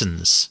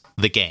license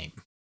the game.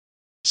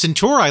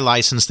 Centauri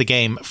licensed the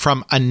game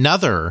from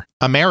another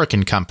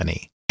American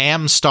company,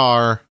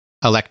 Amstar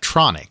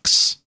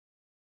Electronics.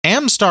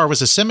 Amstar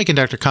was a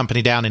semiconductor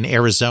company down in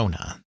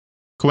Arizona.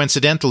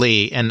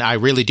 Coincidentally, and I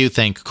really do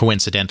think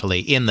coincidentally,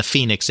 in the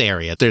Phoenix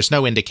area. There's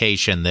no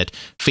indication that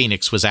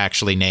Phoenix was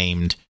actually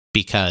named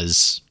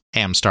because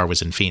Amstar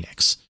was in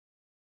Phoenix.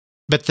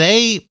 But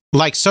they,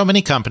 like so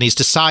many companies,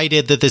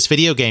 decided that this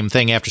video game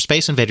thing after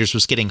Space Invaders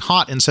was getting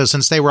hot, and so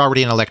since they were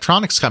already an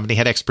electronics company,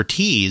 had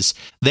expertise,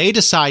 they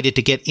decided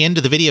to get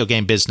into the video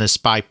game business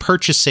by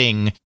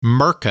purchasing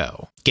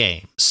Mirco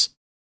Games,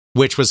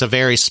 which was a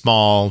very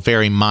small,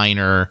 very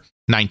minor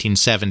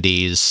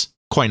 1970s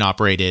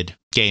coin-operated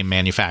game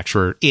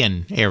manufacturer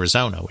in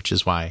Arizona, which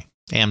is why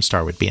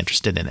Amstar would be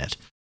interested in it.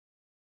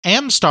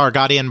 Amstar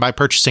got in by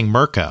purchasing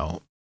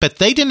Mirco, but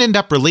they didn't end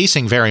up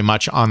releasing very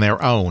much on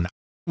their own.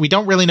 We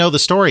don't really know the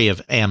story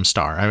of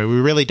Amstar. I mean, we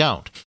really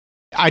don't.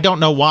 I don't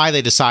know why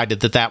they decided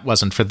that that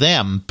wasn't for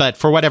them, but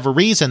for whatever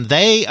reason,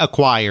 they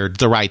acquired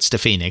the rights to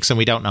Phoenix, and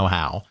we don't know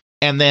how.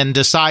 and then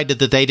decided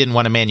that they didn't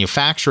want to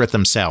manufacture it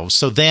themselves.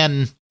 So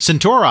then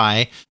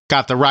Centauri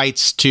got the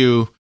rights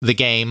to the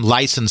game,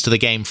 licensed to the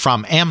game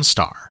from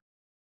Amstar.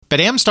 But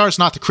Amstar's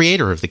not the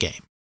creator of the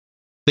game.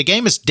 The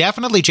game is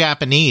definitely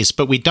Japanese,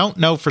 but we don't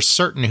know for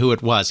certain who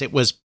it was. It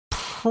was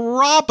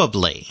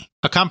probably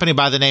a company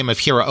by the name of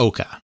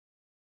Hiraoka.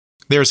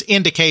 There's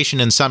indication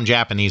in some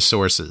Japanese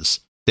sources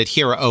that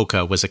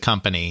Hiraoka was a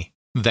company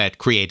that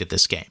created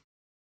this game.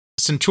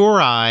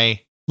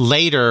 Centauri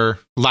later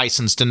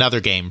licensed another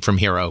game from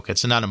Hiraoka.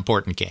 It's an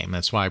unimportant game.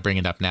 That's why I bring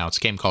it up now. It's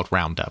a game called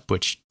Roundup,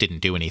 which didn't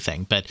do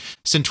anything. But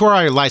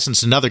Centauri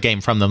licensed another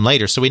game from them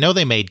later, so we know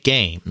they made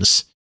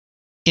games.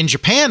 In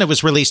Japan, it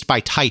was released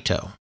by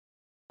Taito.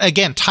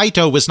 Again,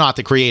 Taito was not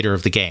the creator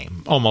of the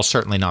game. Almost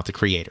certainly not the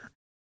creator.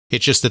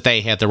 It's just that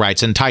they had the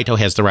rights, and Taito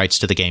has the rights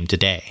to the game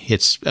today.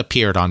 It's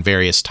appeared on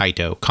various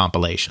Taito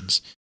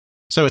compilations.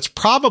 So it's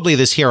probably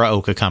this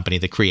Hiraoka company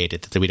that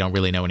created it that we don't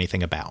really know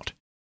anything about.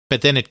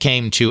 But then it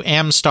came to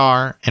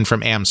Amstar, and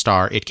from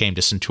Amstar, it came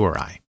to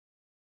Centauri.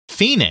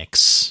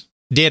 Phoenix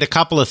did a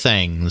couple of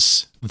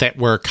things that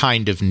were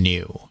kind of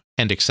new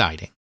and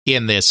exciting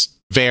in this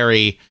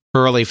very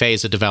early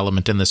phase of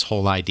development in this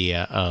whole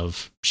idea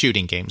of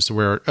shooting games that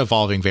were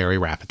evolving very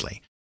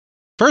rapidly.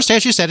 First,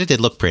 as you said, it did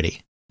look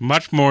pretty.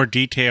 Much more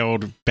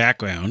detailed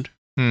background.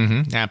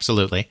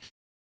 Absolutely.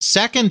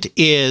 Second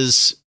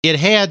is it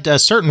had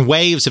certain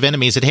waves of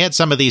enemies. It had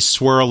some of these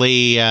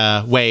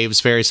swirly waves,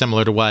 very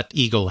similar to what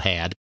Eagle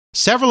had.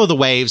 Several of the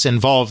waves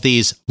involve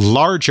these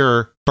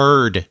larger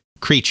bird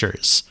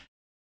creatures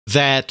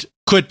that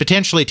could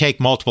potentially take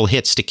multiple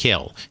hits to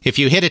kill. If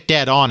you hit it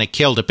dead on, it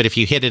killed it, but if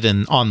you hit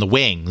it on the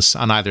wings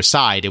on either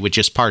side, it would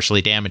just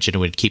partially damage it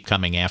and it would keep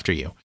coming after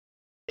you.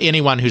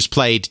 Anyone who's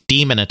played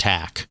Demon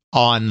Attack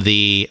on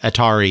the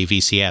Atari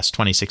VCS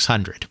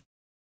 2600.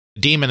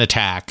 Demon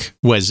Attack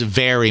was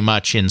very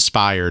much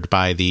inspired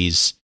by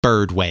these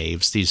bird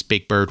waves, these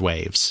big bird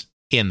waves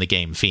in the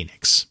game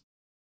Phoenix.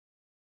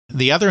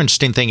 The other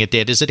interesting thing it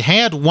did is it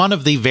had one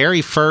of the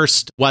very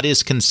first, what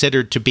is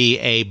considered to be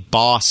a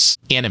boss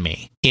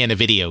enemy in a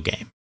video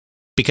game.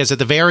 Because at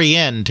the very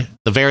end,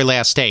 the very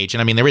last stage,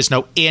 and I mean, there is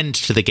no end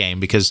to the game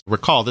because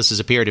recall, this is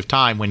a period of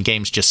time when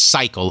games just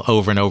cycle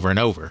over and over and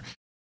over.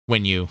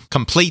 When you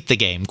complete the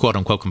game, quote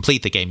unquote,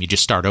 complete the game, you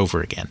just start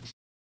over again.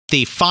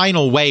 The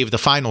final wave, the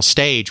final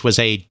stage was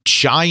a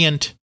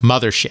giant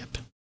mothership.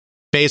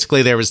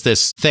 Basically, there was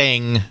this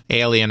thing,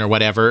 alien or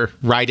whatever,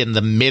 right in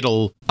the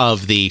middle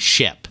of the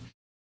ship.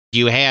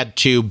 You had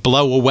to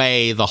blow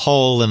away the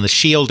hull and the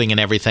shielding and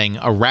everything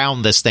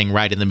around this thing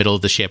right in the middle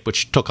of the ship,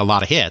 which took a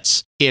lot of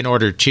hits, in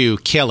order to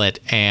kill it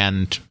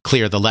and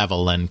clear the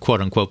level and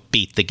quote-unquote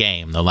beat the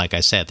game. Though, like I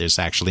said, there's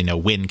actually no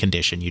win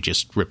condition. You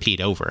just repeat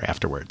over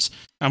afterwards.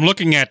 I'm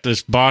looking at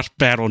this boss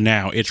battle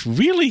now. It's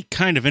really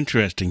kind of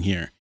interesting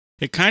here.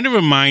 It kind of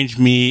reminds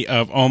me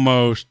of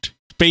almost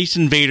Space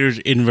Invaders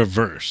in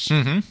reverse.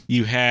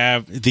 You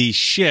have the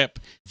ship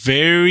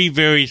very,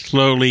 very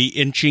slowly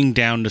inching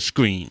down the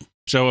screen.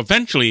 So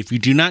eventually, if you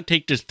do not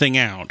take this thing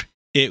out,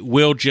 it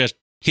will just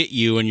hit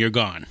you and you're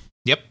gone.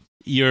 Yep.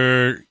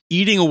 You're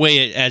eating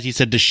away at, as you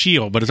said, the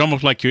shield, but it's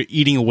almost like you're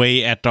eating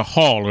away at the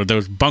hull or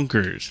those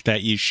bunkers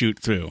that you shoot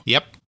through.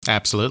 Yep,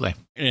 absolutely.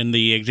 In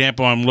the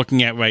example I'm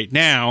looking at right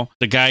now,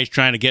 the guy's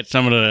trying to get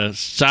some of the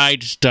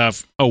side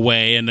stuff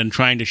away and then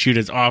trying to shoot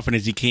as often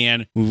as he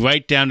can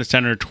right down the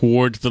center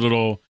towards the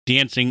little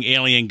dancing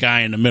alien guy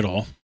in the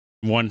middle.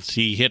 Once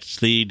he hits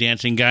the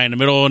dancing guy in the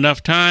middle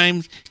enough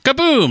times,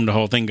 kaboom, the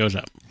whole thing goes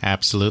up.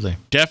 Absolutely.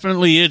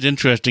 Definitely is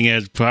interesting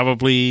as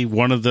probably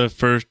one of the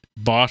first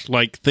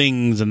boss-like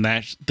things in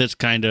this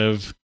kind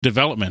of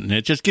development. And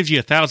it just gives you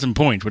 1,000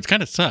 points, which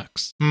kind of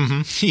sucks.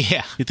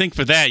 Yeah. You think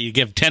for that, you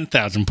give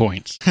 10,000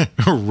 points.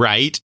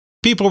 Right.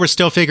 People were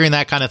still figuring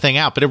that kind of thing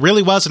out, but it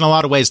really was in a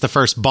lot of ways the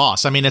first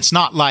boss. I mean, it's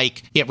not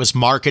like it was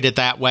marketed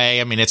that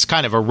way. I mean, it's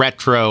kind of a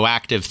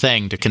retroactive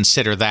thing to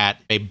consider that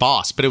a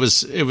boss, but it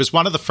was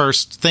one of the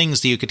first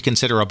things that you could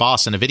consider a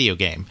boss in a video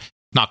game.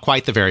 Not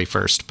quite the very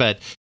first, but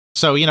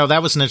so,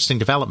 that was an interesting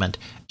development.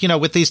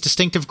 With these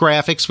distinctive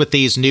graphics, with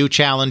these new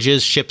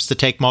challenges, ships that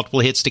take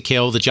multiple hits to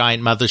kill, the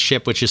giant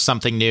mothership, which is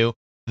something new.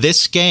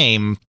 This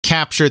game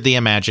captured the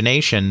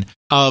imagination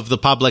of the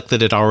public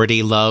that had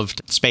already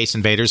loved Space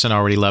Invaders and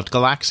already loved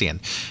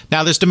Galaxian.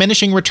 Now, there's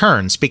diminishing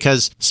returns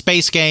because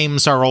space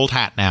games are old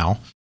hat now.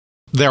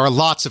 There are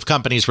lots of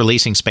companies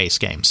releasing space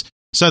games.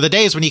 So the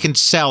days when you can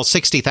sell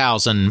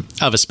 60,000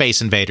 of a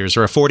Space Invaders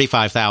or a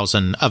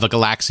 45,000 of a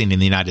Galaxian in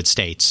the United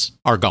States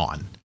are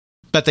gone.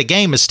 But the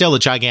game is still a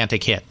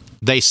gigantic hit.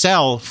 They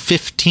sell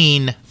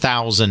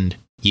 15,000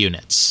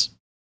 units.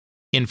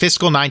 In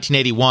fiscal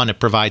 1981, it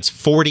provides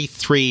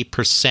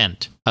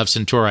 43% of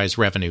Centauri's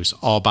revenues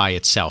all by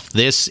itself.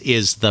 This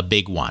is the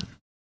big one.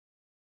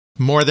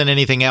 More than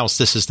anything else,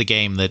 this is the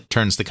game that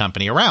turns the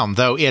company around,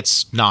 though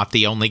it's not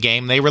the only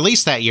game they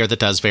released that year that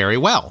does very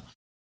well,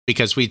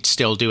 because we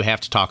still do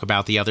have to talk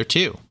about the other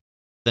two.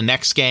 The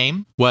next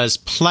game was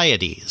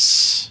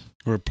Pleiades.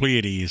 Or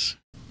Pleiades.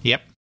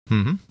 Yep.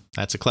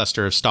 That's a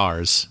cluster of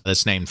stars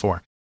that's named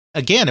for.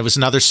 Again, it was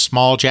another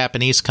small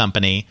Japanese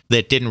company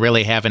that didn't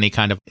really have any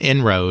kind of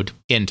inroad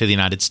into the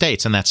United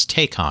States, and that's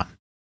Take-On.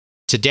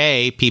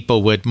 Today,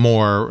 people would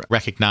more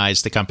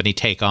recognize the company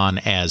Take-On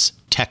as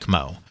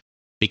Tecmo,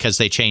 because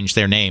they changed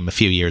their name a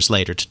few years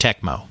later to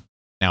Tecmo.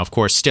 Now, of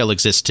course, still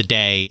exists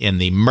today in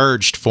the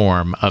merged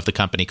form of the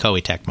company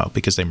Koei Tecmo,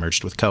 because they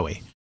merged with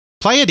Koei.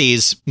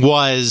 Pleiades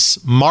was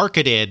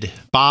marketed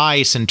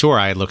by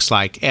Centauri, it looks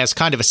like, as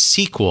kind of a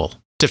sequel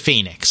to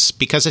Phoenix,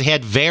 because it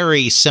had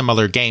very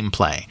similar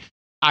gameplay.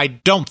 I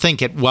don't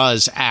think it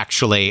was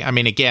actually, I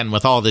mean, again,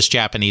 with all this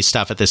Japanese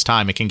stuff at this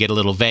time, it can get a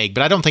little vague,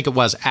 but I don't think it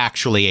was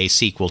actually a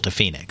sequel to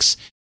Phoenix.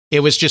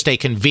 It was just a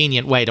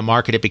convenient way to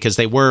market it because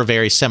they were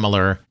very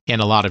similar in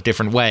a lot of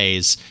different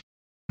ways.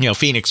 You know,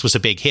 Phoenix was a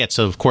big hit,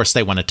 so of course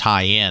they want to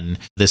tie in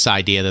this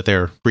idea that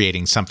they're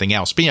creating something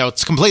else. But, you know,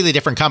 it's completely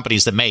different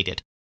companies that made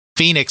it.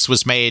 Phoenix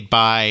was made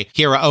by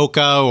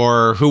Hiraoka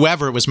or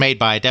whoever it was made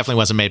by. It definitely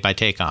wasn't made by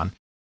Take-On.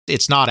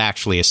 It's not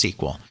actually a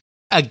sequel.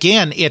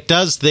 Again, it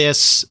does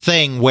this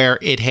thing where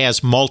it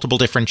has multiple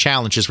different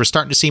challenges. We're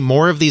starting to see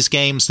more of these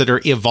games that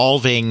are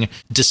evolving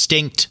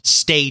distinct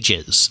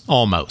stages,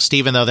 almost,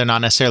 even though they're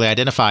not necessarily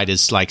identified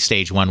as like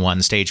stage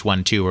 1-1, stage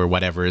 1-2, or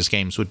whatever, as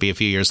games would be a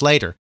few years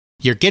later.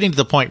 You're getting to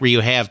the point where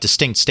you have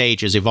distinct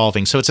stages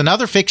evolving. So it's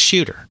another fixed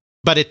shooter,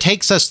 but it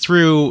takes us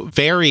through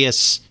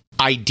various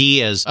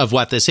ideas of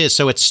what this is.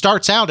 So it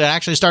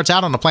actually starts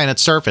out on the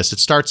planet's surface. It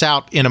starts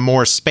out in a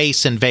more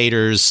Space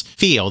Invaders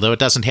feel, though it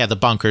doesn't have the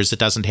bunkers, it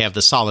doesn't have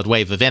the solid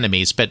wave of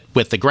enemies, but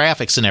with the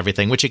graphics and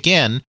everything, which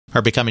again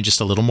are becoming just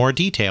a little more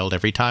detailed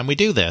every time we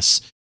do this.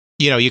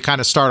 You know, you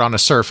kind of start on a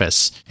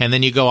surface, and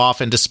then you go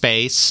off into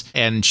space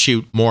and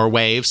shoot more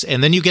waves,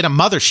 and then you get a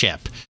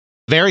mothership.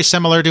 Very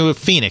similar to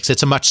Phoenix.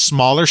 It's a much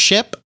smaller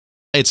ship.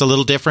 It's a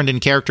little different in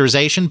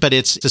characterization, but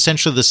it's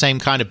essentially the same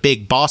kind of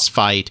big boss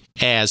fight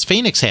as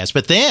Phoenix has.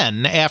 But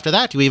then, after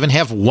that, you even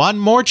have one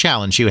more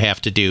challenge you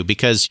have to do,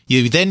 because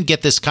you then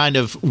get this kind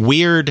of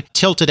weird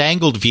tilted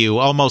angled view,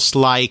 almost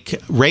like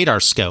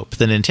Radar Scope,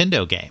 the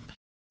Nintendo game.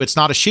 It's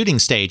not a shooting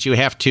stage. You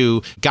have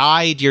to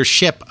guide your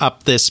ship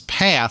up this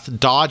path,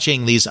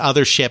 dodging these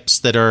other ships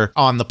that are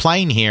on the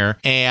plane here,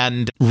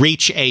 and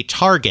reach a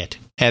target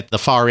at the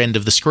far end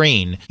of the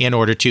screen in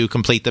order to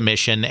complete the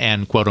mission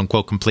and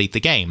quote-unquote complete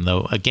the game,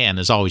 though, again,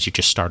 as always, you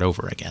just start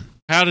over again.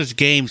 How does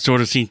games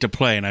sort of seem to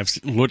play? And I've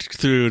looked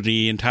through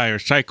the entire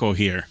cycle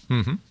here.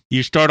 Mm-hmm.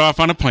 You start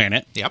off on a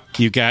planet. Yep.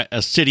 You got a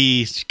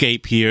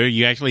cityscape here.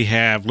 You actually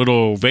have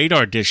little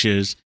radar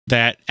dishes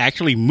that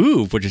actually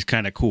move, which is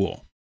kind of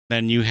cool.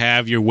 Then you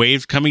have your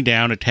waves coming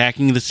down,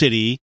 attacking the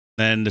city.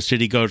 Then the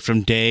city goes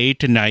from day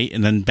to night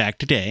and then back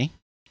to day,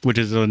 which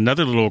is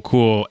another little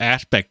cool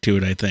aspect to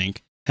it, I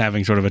think.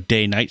 Having sort of a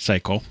day-night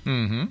cycle.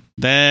 Mm-hmm.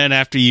 Then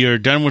after you're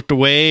done with the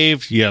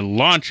waves, you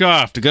launch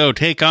off to go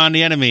take on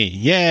the enemy.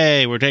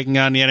 Yay, we're taking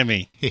on the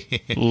enemy.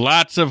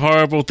 Lots of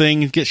horrible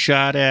things get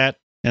shot at.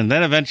 And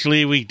then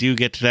eventually we do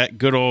get to that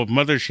good old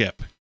mothership.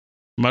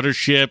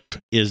 Mothership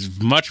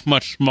is much,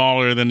 much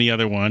smaller than the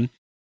other one,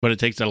 but it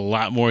takes a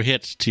lot more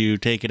hits to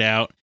take it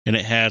out. And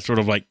it has sort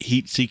of like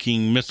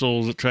heat-seeking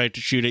missiles that try to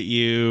shoot at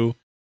you.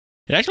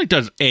 It actually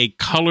does a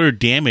color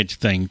damage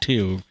thing,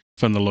 too,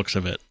 from the looks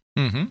of it.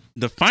 Mm-hmm.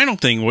 The final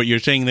thing, what you're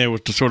saying there was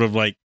the sort of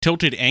like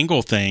tilted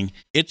angle thing,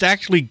 it's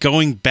actually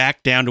going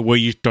back down to where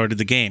you started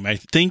the game. I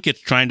think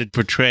it's trying to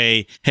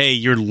portray, hey,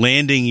 you're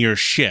landing your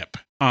ship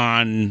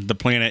on the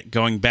planet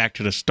going back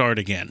to the start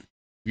again.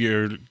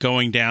 You're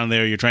going down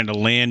there, you're trying to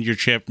land your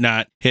ship,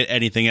 not hit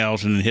anything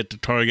else, and then hit the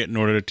target in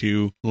order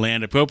to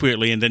land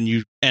appropriately, and then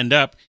you end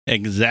up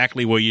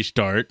exactly where you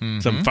start. Mm-hmm.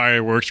 Some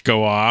fireworks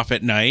go off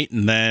at night,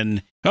 and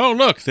then, oh,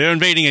 look, they're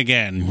invading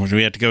again.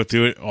 We have to go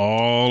through it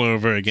all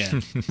over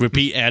again.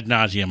 Repeat ad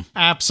nauseum.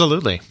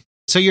 Absolutely.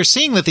 So you're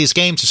seeing that these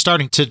games are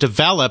starting to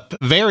develop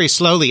very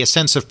slowly a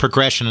sense of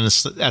progression and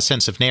a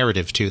sense of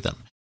narrative to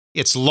them.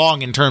 It's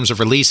long in terms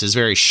of releases,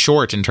 very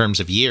short in terms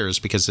of years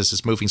because this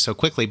is moving so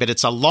quickly, but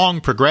it's a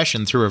long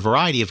progression through a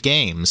variety of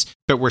games.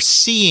 But we're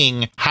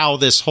seeing how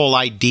this whole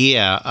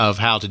idea of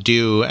how to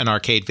do an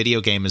arcade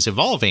video game is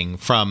evolving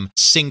from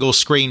single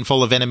screen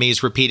full of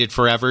enemies repeated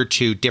forever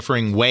to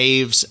differing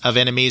waves of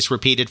enemies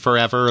repeated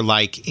forever,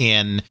 like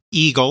in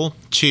Eagle,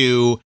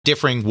 to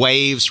differing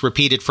waves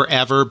repeated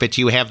forever, but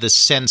you have the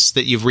sense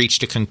that you've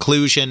reached a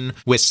conclusion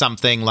with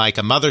something like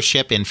a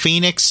mothership in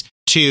Phoenix,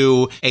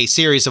 to a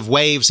series of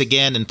waves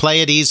again in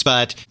Pleiades,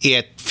 but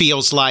it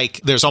feels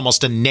like there's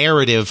almost a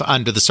narrative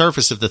under the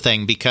surface of the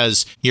thing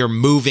because you're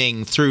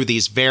moving through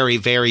these very,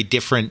 very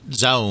different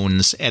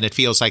zones, and it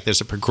feels like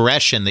there's a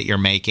progression that you're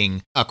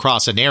making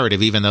across a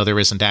narrative, even though there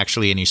isn't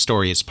actually any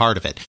story as part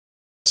of it.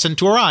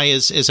 Centauri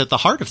is at the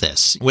heart of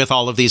this with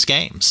all of these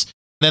games.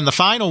 Then the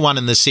final one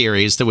in the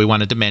series that we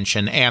wanted to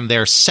mention, and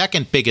their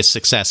second biggest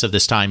success of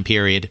this time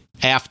period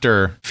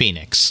after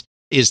Phoenix,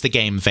 is the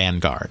game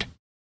Vanguard.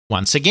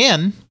 Once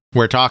again,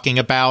 we're talking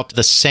about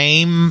the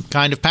same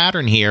kind of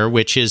pattern here,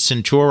 which is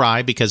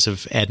Centauri, because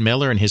of Ed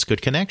Miller and his good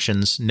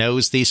connections,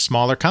 knows these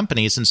smaller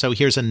companies. And so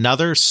here's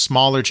another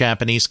smaller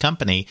Japanese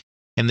company,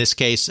 in this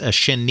case, a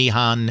Shin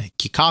Nihon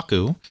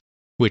Kikaku,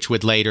 which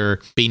would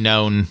later be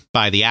known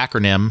by the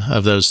acronym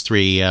of those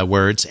three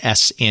words,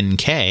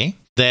 SNK,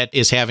 that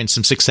is having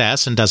some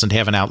success and doesn't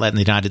have an outlet in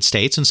the United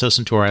States, and so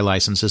Centauri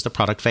licenses the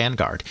product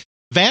Vanguard.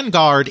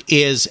 Vanguard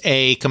is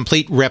a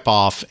complete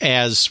ripoff,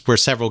 as were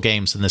several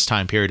games in this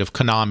time period, of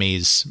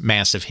Konami's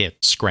massive hit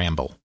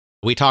Scramble.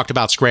 We talked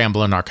about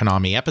Scramble in our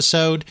Konami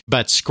episode,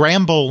 but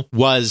Scramble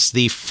was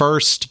the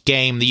first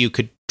game that you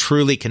could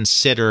truly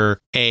consider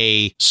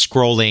a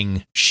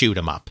scrolling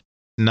shoot-'em-up.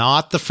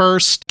 Not the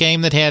first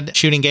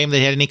shooting game that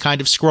had any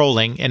kind of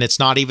scrolling, and it's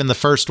not even the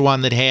first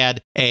one that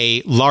had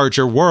a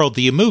larger world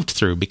that you moved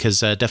through, because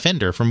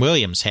Defender from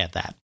Williams had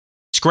that.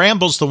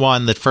 Scramble's the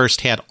one that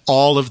first had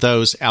all of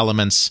those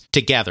elements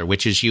together,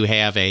 which is you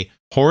have a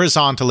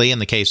horizontally, in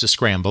the case of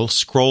Scramble,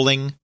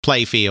 scrolling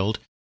playfield.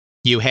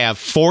 You have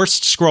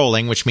forced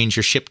scrolling, which means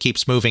your ship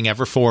keeps moving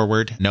ever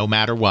forward, no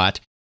matter what.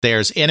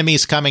 There's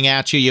enemies coming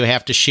at you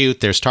have to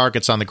shoot. There's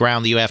targets on the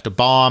ground that you have to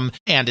bomb.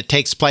 And it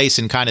takes place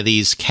in kind of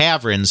these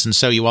caverns, and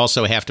so you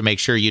also have to make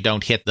sure you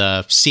don't hit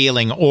the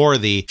ceiling or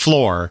the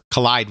floor,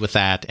 collide with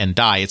that, and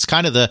die. It's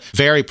kind of the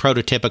very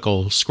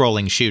prototypical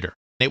scrolling shooter.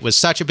 It was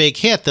such a big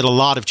hit that a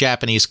lot of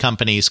Japanese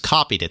companies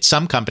copied it.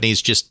 Some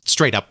companies just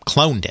straight up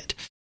cloned it.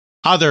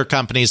 Other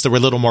companies that were a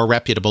little more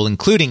reputable,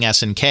 including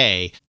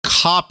SNK,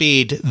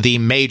 copied the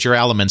major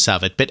elements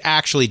of it, but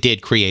actually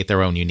did create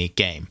their own unique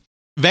game.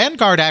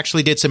 Vanguard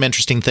actually did some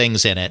interesting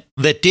things in it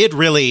that did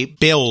really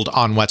build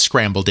on what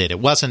Scramble did. It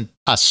wasn't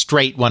a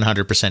straight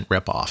 100%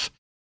 ripoff.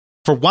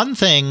 For one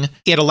thing,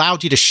 it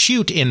allowed you to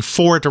shoot in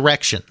 4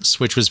 directions,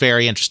 which was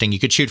very interesting. You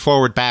could shoot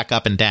forward, back,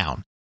 up, and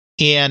down.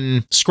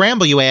 In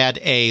Scramble, you had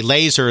a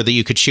laser that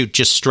you could shoot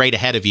just straight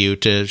ahead of you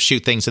to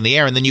shoot things in the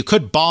air, and then you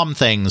could bomb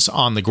things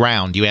on the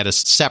ground. You had a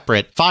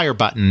separate fire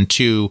button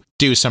to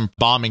do some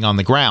bombing on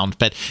the ground,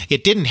 but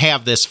it didn't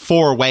have this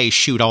 4-way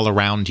shoot all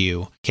around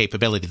you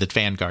capability that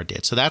Vanguard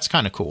did, so that's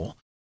kind of cool.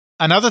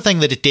 Another thing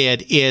that it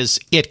did is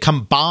it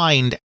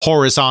combined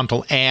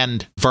horizontal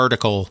and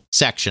vertical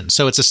sections,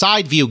 so it's a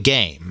side view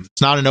game.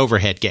 It's not an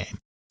overhead game.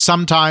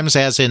 Sometimes,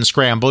 as in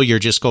Scramble, you're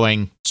just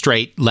going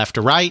straight left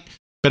to right,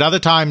 but other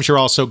times you're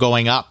also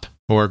going up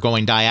or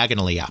going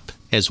diagonally up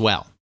as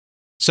well.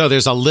 So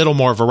there's a little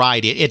more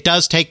variety. It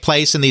does take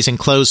place in these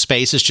enclosed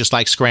spaces, just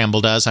like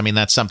Scramble does. I mean,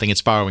 that's something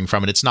it's borrowing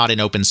from it. It's not in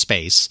open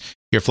space.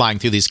 You're flying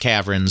through these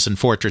caverns and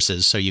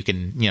fortresses, so you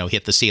can,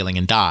 hit the ceiling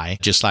and die,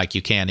 just like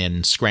you can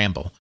in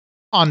Scramble.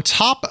 On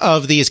top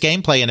of these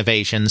gameplay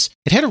innovations,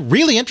 it had a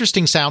really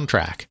interesting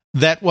soundtrack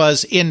that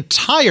was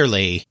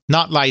entirely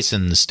not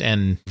licensed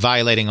and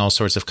violating all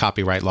sorts of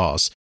copyright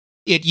laws.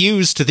 It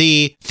used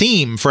the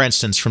theme, for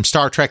instance, from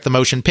Star Trek The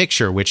Motion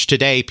Picture, which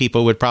today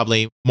people would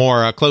probably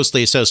more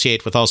closely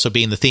associate with also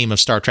being the theme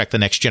of Star Trek The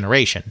Next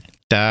Generation.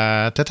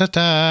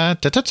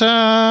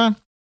 Da-da-da-da-da-da-da.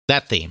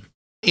 That theme.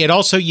 It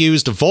also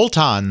used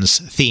Voltan's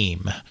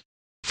theme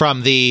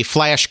from the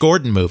Flash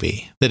Gordon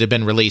movie that had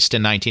been released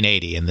in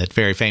 1980 and that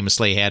very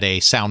famously had a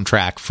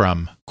soundtrack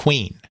from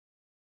Queen.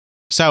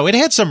 So it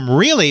had some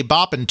really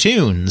boppin'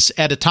 tunes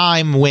at a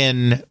time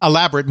when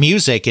elaborate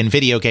music in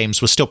video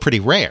games was still pretty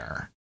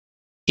rare.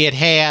 It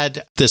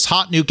had this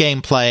hot new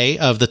gameplay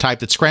of the type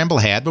that Scramble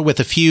had, but with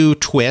a few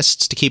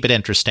twists to keep it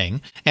interesting.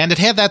 And it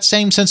had that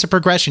same sense of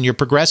progression. You're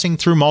progressing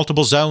through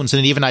multiple zones,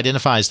 and it even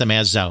identifies them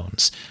as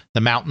zones. The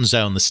mountain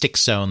zone, the stick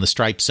zone, the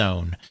stripe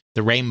zone,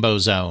 the rainbow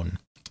zone,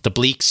 the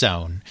bleak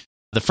zone.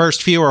 The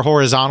first few are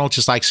horizontal,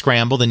 just like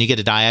Scramble. Then you get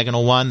a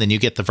diagonal one. Then you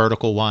get the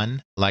vertical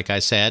one, like I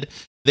said.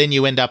 Then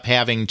you end up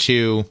having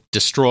to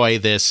destroy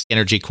this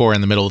energy core in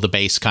the middle of the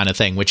base kind of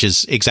thing, which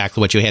is exactly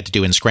what you had to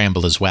do in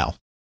Scramble as well.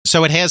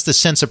 So it has this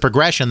sense of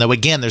progression, though,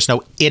 again, there's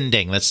no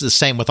ending. That's the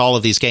same with all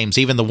of these games,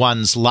 even the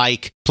ones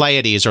like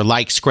Pleiades or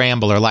like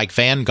Scramble or like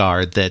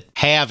Vanguard that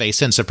have a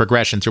sense of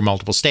progression through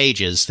multiple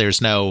stages.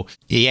 There's no,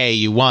 yay,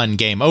 you won,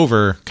 game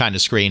over kind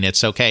of screen.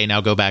 It's okay,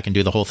 now go back and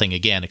do the whole thing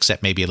again,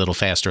 except maybe a little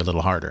faster, a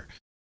little harder.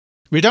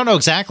 We don't know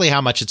exactly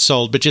how much it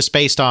sold, but just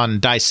based on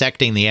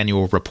dissecting the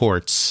annual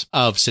reports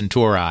of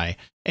Centauri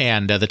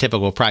and the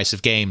typical price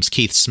of games,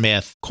 Keith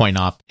Smith,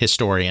 coin-op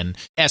historian,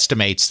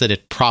 estimates that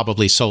it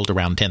probably sold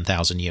around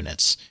 10,000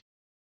 units.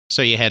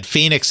 So you had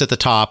Phoenix at the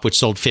top, which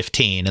sold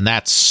 15, and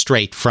that's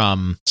straight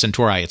from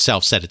Centauri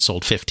itself said it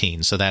sold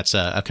 15, so that's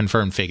a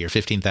confirmed figure,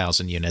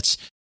 15,000 units.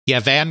 You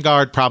have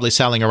Vanguard probably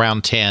selling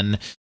around 10.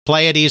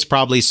 Pleiades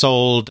probably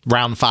sold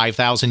around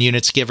 5,000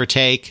 units, give or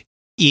take.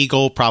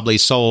 Eagle probably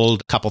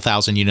sold a couple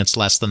thousand units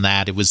less than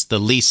that. It was the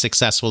least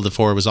successful of the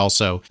four. It was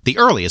also the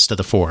earliest of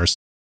the fours.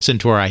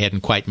 Centauri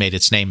hadn't quite made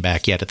its name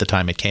back yet at the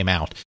time it came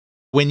out.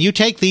 When you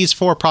take these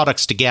 4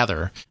 products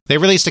together, they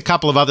released a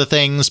couple of other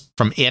things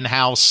from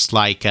in-house,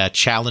 like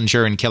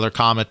Challenger and Killer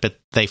Comet, but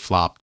they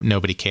flopped.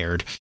 Nobody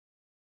cared.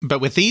 But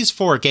with these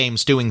 4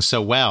 games doing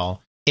so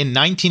well, in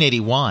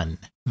 1981,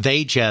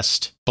 they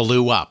just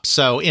blew up.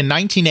 So in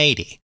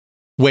 1980,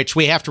 which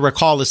we have to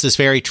recall is this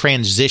very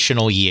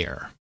transitional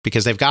year,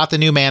 because they've got the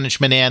new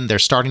management in, they're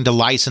starting to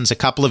license a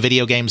couple of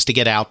video games to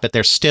get out, but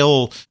they're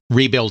still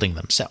rebuilding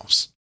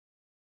themselves.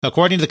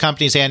 According to the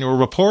company's annual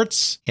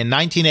reports, in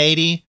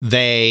 1980,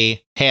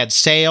 they had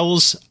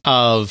sales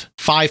of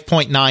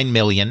 $5.9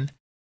 million,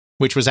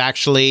 which was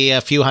actually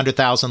a few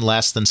 $100,000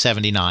 less than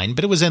 79,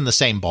 but it was in the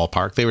same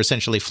ballpark. They were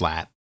essentially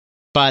flat.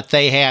 But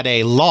they had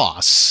a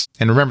loss,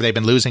 and remember, they've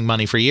been losing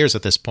money for years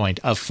at this point,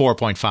 of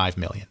 $4.5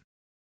 million.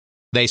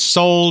 They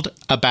sold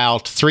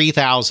about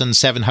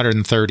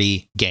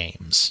 3,730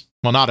 games.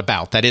 Well, not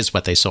about. That is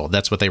what they sold.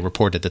 That's what they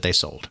reported that they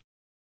sold.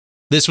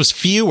 This was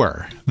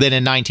fewer than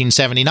in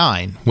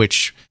 1979,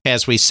 which,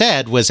 as we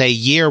said, was a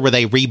year where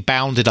they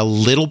rebounded a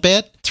little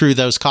bit through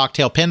those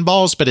cocktail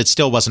pinballs, but it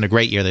still wasn't a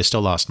great year. They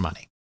still lost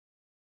money.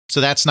 So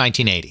that's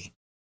 1980.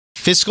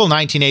 Fiscal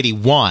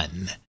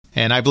 1981,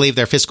 and I believe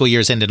their fiscal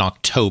years end in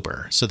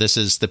October. So this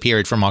is the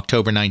period from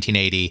October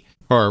 1980,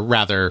 or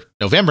rather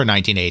November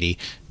 1980,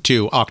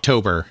 to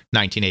October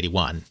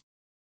 1981.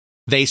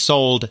 They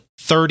sold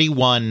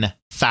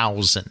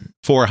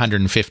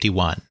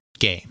 31,451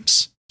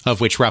 games, of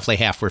which roughly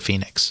half were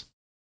Phoenix.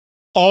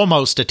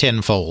 Almost a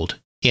tenfold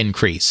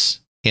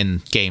increase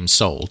in games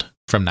sold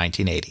from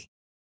 1980.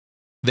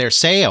 Their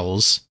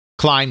sales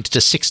climbed to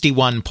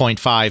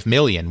 $61.5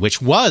 million,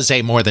 which was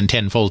a more than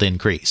tenfold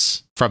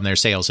increase from their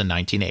sales in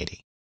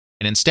 1980.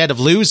 And instead of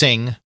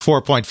losing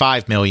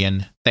 $4.5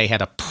 million, they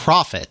had a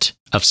profit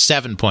of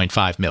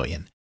 $7.5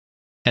 million,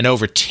 an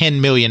over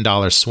 $10 million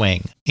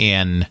swing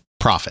in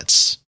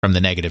profits from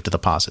the negative to the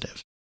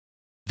positive.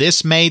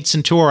 This made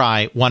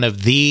Centauri one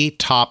of the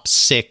top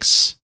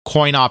 6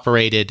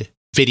 coin-operated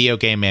video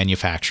game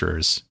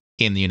manufacturers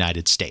in the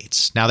United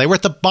States. Now, they were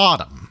at the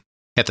bottom.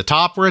 At the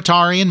top were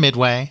Atari and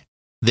Midway,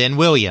 then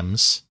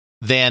Williams,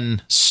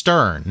 then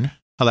Stern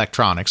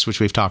Electronics, which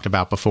we've talked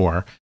about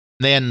before.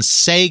 Then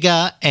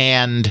Sega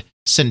and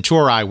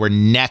Centauri were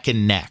neck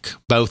and neck.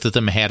 Both of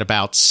them had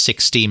about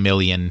 $60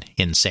 million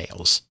in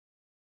sales.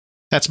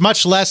 That's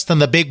much less than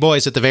the big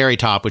boys at the very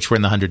top, which were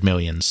in the $100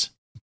 millions.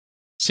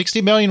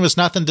 $60 million was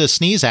nothing to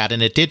sneeze at,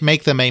 and it did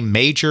make them a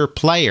major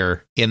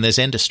player in this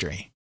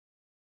industry.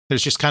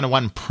 There's just kind of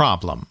one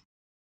problem.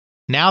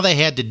 Now they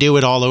had to do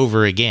it all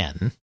over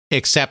again,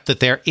 except that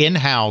their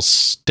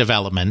in-house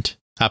development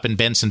up in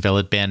Bensonville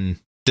had been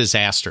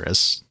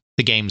disastrous.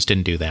 The games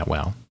didn't do that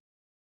well.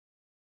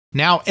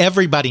 Now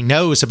everybody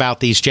knows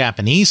about these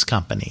Japanese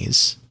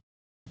companies,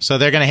 so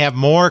they're going to have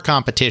more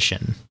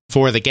competition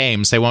for the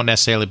games. They won't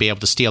necessarily be able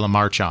to steal a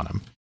march on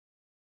them.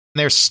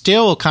 They're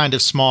still kind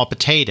of small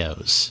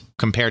potatoes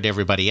compared to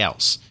everybody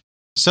else.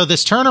 So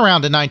this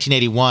turnaround in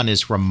 1981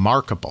 is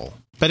remarkable,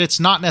 but it's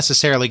not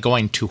necessarily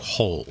going to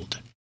hold.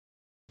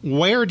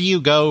 Where do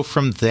you go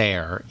from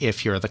there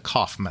if you're the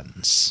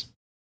Kaufmans?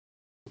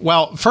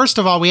 Well, first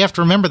of all, we have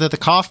to remember that the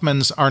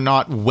Kaufmans are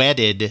not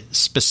wedded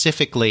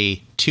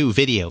specifically to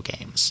video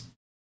games.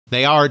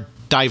 They are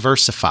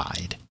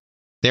diversified.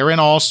 They're in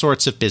all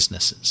sorts of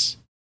businesses.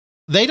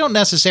 They don't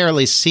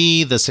necessarily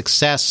see the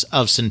success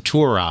of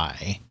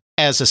Centauri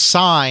as a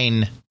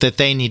sign that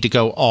they need to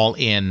go all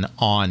in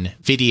on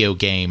video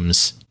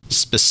games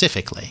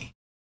specifically.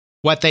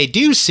 What they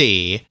do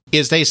see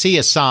is they see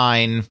a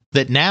sign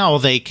that now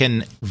they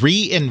can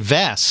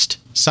reinvest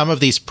some of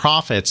these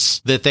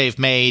profits that they've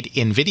made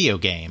in video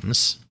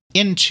games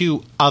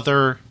into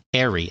other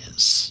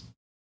areas.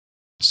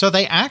 So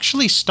they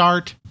actually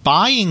start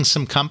buying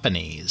some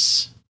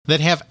companies that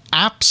have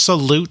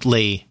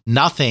absolutely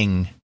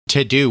nothing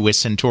to do with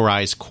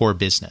Centauri's core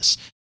business.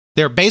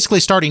 They're basically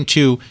starting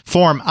to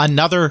form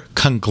another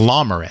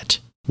conglomerate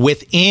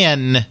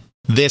within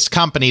this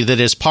company that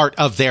is part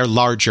of their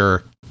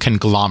larger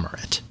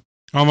conglomerate.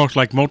 Almost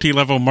like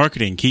multi-level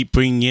marketing. Keep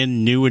bringing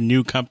in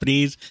new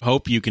companies.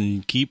 Hope you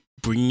can keep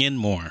bringing in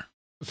more.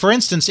 For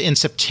instance, in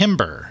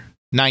September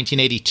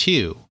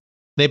 1982,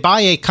 they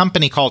buy a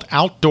company called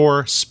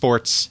Outdoor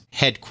Sports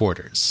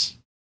Headquarters,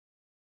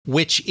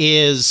 which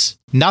is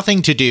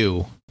nothing to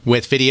do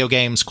with video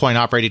games,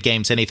 coin-operated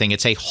games, anything.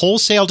 It's a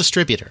wholesale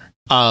distributor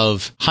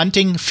of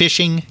hunting,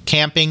 fishing,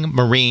 camping,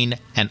 marine,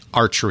 and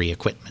archery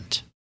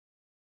equipment.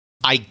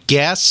 I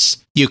guess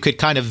you could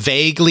kind of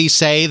vaguely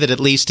say that at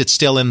least it's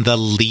still in the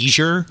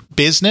leisure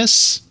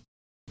business,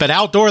 but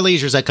outdoor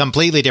leisure is a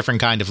completely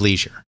different kind of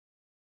leisure.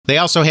 They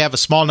also have a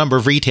small number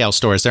of retail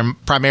stores. They're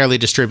primarily a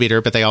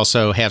distributor, but they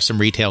also have some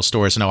retail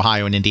stores in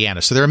Ohio and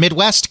Indiana. So they're a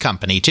Midwest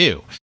company,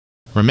 too.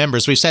 Remember,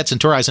 as we've said,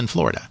 Centauri's in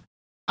Florida.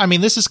 I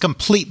mean, this is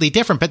completely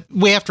different, but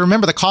we have to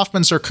remember the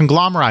Kaufmans are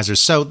conglomerizers,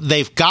 so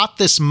they've got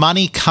this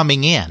money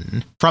coming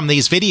in from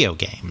these video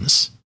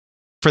games.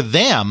 For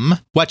them,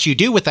 what you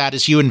do with that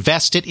is you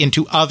invest it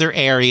into other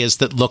areas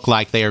that look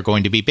like they are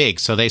going to be big.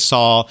 So they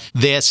saw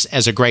this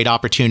as a great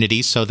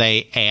opportunity, so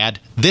they add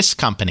this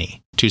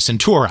company to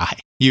Centauri,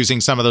 using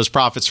some of those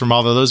profits from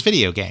all of those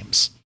video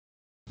games.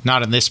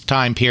 Not in this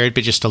time period,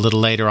 but just a little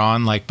later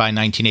on, like by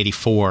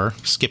 1984,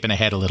 skipping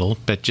ahead a little,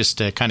 but just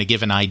to kind of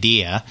give an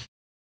idea,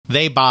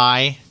 they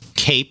buy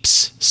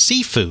Capes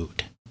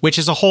Seafood, which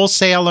is a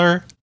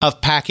wholesaler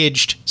of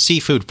packaged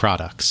seafood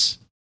products.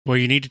 Well,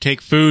 you need to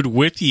take food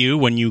with you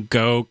when you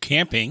go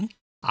camping.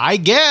 I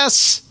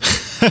guess.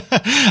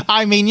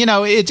 I mean,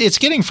 it's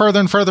getting further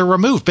and further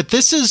removed, but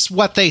this is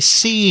what they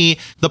see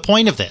the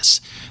point of this.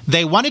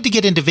 They wanted to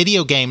get into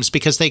video games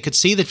because they could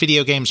see that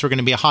video games were going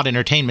to be a hot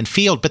entertainment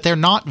field, but they're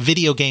not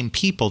video game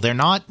people. They're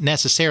not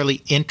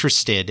necessarily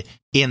interested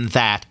in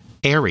that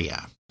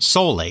area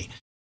solely.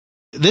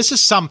 This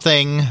is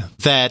something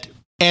that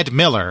Ed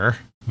Miller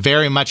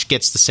very much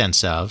gets the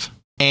sense of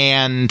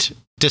and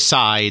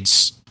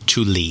decides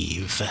to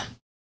leave.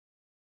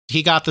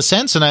 He got the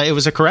sense, and it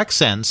was a correct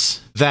sense,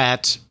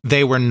 that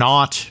they were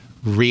not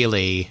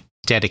really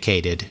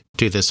dedicated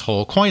to this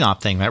whole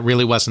coin-op thing. That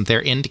really wasn't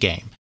their end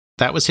game.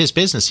 That was his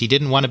business. He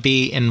didn't want to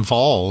be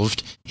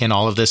involved in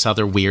all of this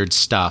other weird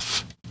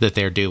stuff that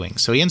they're doing.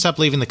 So he ends up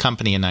leaving the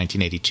company in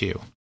 1982.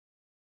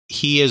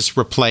 He is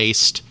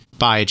replaced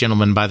by a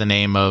gentleman by the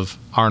name of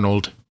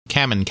Arnold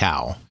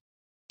Kamenkow.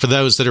 For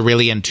those that are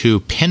really into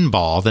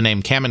pinball, the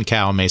name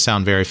Kamenkow may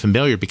sound very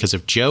familiar because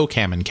of Joe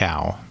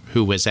Kamenkow,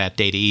 who was at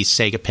Data East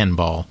Sega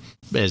Pinball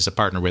as a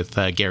partner with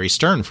Gary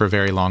Stern for a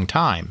very long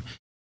time.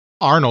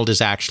 Arnold is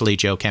actually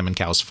Joe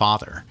Kamenkow's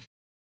father.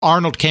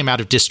 Arnold came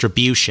out of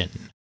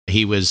distribution.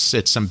 He was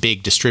at some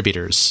big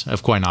distributors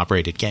of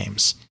coin-operated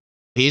games.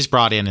 He's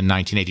brought in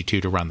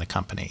 1982 to run the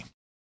company.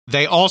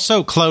 They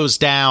also closed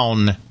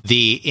down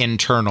the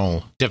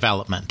internal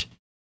development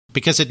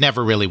because it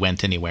never really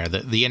went anywhere.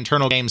 The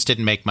internal games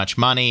didn't make much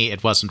money.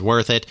 It wasn't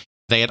worth it.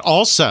 They had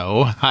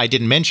also, I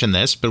didn't mention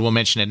this, but we'll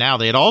mention it now,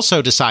 they had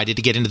also decided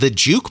to get into the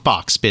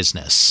jukebox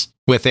business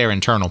with their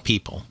internal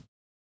people.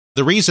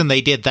 The reason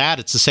they did that,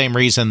 it's the same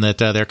reason that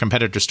their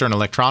competitor Stern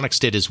Electronics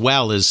did as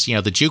well, is,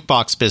 the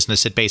jukebox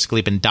business had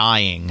basically been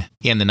dying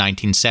in the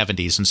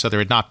 1970s, and so there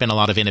had not been a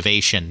lot of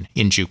innovation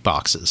in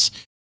jukeboxes.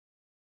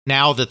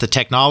 Now that the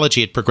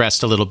technology had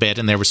progressed a little bit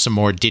and there was some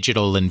more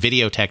digital and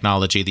video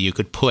technology that you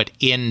could put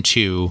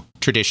into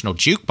traditional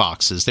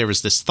jukeboxes, there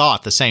was this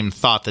thought, the same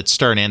thought that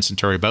Stern and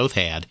Suntory both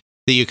had,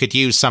 that you could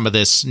use some of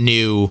this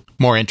new,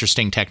 more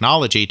interesting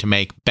technology to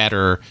make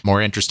better,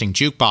 more interesting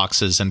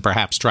jukeboxes and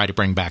perhaps try to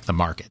bring back the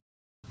market.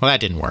 Well,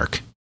 that didn't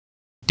work.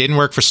 Didn't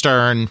work for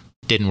Stern,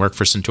 didn't work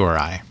for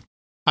Suntory.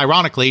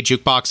 Ironically,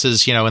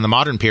 jukeboxes, in the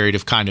modern period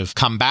have kind of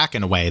come back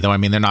in a way, though, I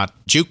mean, they're not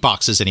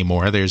jukeboxes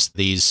anymore. There's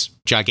these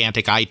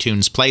gigantic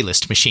iTunes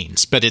playlist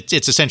machines, but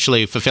it's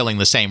essentially fulfilling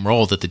the same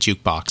role that the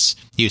jukebox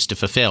used to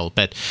fulfill.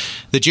 But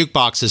the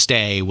jukebox's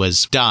day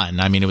was done.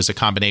 I mean, it was a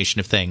combination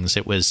of things.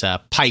 It was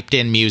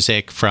piped-in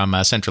music from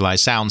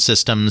centralized sound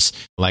systems,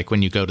 like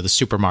when you go to the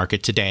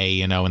supermarket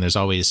today, and there's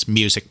always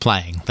music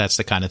playing. That's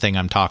the kind of thing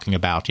I'm talking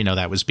about.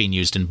 That was being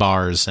used in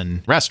bars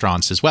and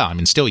restaurants as well. I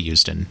mean, still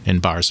used in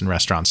bars and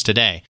restaurants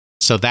today.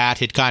 So that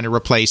had kind of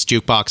replaced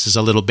jukeboxes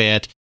a little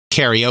bit.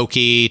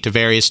 Karaoke to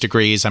various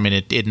degrees. I mean,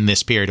 in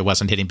this period, it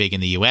wasn't hitting big in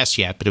the U.S.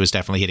 yet, but it was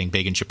definitely hitting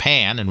big in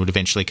Japan and would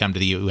eventually come to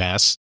the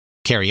U.S.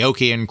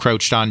 Karaoke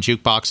encroached on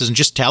jukeboxes, and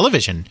just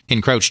television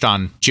encroached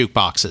on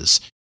jukeboxes.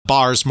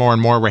 Bars more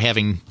and more were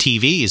having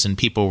TVs, and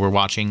people were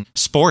watching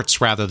sports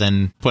rather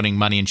than putting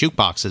money in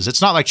jukeboxes.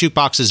 It's not like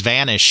jukeboxes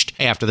vanished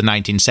after the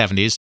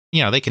 1970s.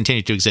 They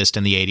continued to exist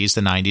in the 80s,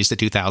 the 90s, the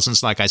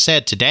 2000s. Like I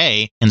said,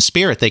 today, in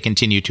spirit, they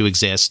continue to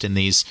exist in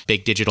these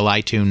big digital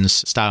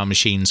iTunes-style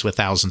machines with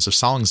thousands of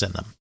songs in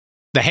them.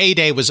 The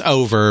heyday was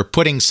over.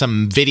 Putting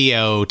some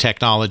video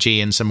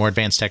technology and some more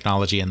advanced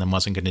technology in them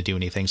wasn't going to do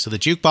anything. So the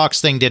jukebox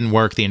thing didn't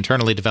work. The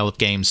internally developed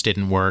games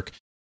didn't work.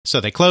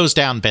 So they closed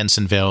down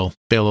Bensonville.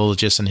 Bill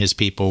Ilgis and his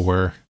people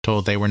were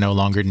told they were no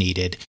longer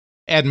needed.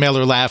 Ed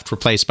Miller left,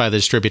 replaced by the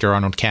distributor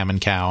Arnold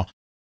Kamenkow.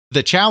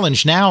 The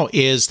challenge now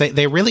is that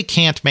they really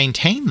can't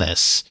maintain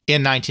this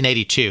in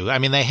 1982. I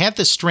mean, they had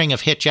this string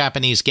of hit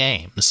Japanese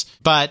games,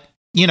 but,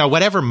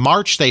 whatever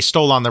march they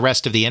stole on the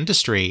rest of the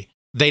industry,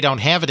 they don't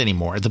have it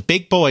anymore. The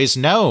big boys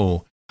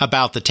know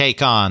about the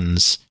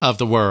Take-Ons of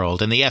the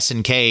world and the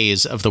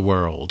SNKs of the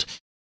world.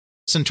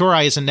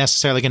 Suntory isn't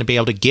necessarily going to be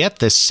able to get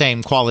this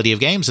same quality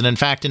of games, and in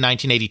fact, in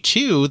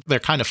 1982, they're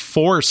kind of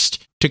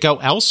forced to go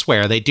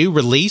elsewhere. They do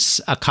release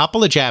a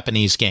couple of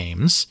Japanese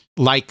games,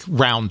 like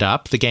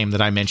Roundup, the game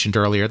that I mentioned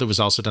earlier that was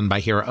also done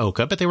by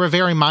Hiraoka, but they were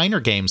very minor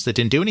games that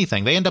didn't do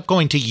anything. They end up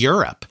going to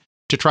Europe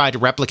to try to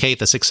replicate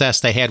the success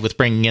they had with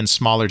bringing in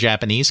smaller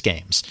Japanese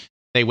games.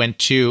 They went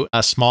to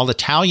a small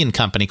Italian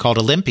company called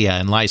Olympia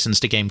and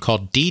licensed a game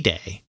called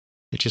D-Day.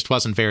 It just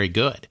wasn't very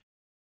good.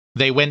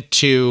 They went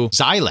to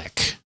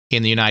Xylec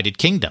in the United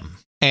Kingdom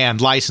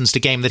and licensed a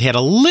game that had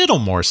a little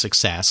more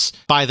success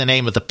by the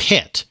name of The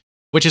Pit,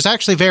 which is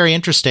actually very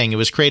interesting. It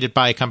was created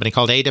by a company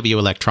called AW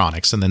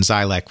Electronics, and then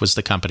Xylec was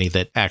the company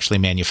that actually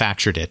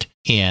manufactured it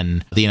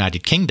in the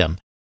United Kingdom.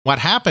 What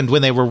happened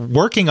when they were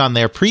working on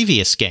their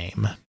previous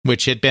game,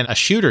 which had been a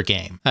shooter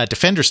game, a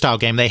Defender-style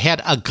game, they had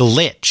a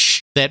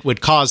glitch that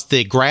would cause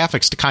the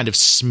graphics to kind of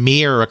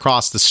smear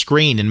across the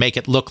screen and make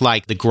it look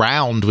like the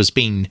ground was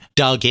being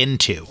dug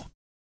into.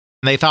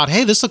 And they thought,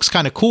 hey, this looks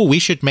kind of cool. We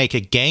should make a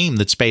game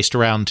that's based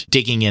around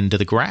digging into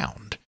the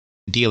ground,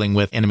 dealing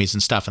with enemies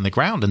and stuff in the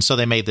ground. And so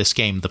they made this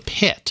game, The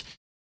Pit.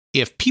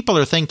 If people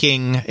are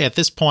thinking at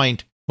this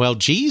point, well,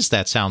 geez,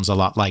 that sounds a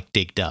lot like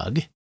Dig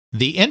Dug,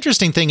 the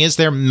interesting thing is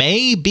there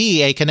may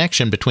be a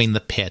connection between The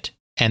Pit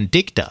and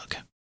Dig Dug.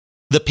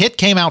 The Pit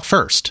came out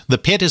first. The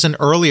Pit is an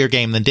earlier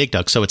game than Dig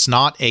Dug, so it's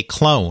not a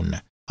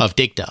clone of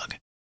Dig Dug.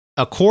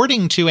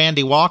 According to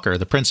Andy Walker,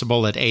 the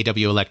principal at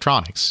AW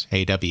Electronics,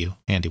 AW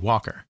Andy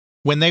Walker,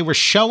 when they were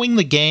showing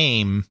the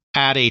game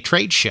at a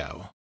trade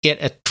show, it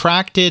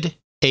attracted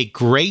a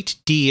great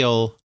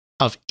deal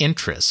of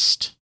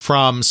interest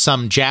from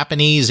some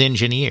Japanese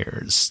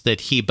engineers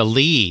that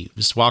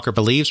Walker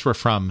believes were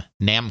from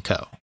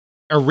Namco.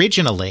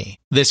 Originally,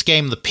 this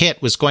game, The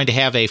Pit, was going to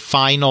have a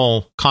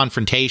final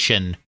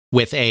confrontation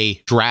with a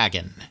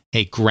dragon,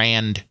 a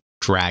grand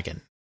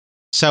dragon.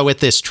 So at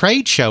this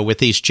trade show with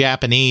these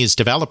Japanese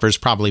developers,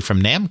 probably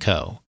from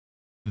Namco,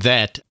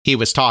 that he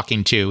was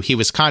talking to, he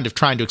was kind of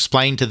trying to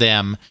explain to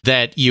them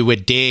that you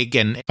would dig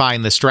and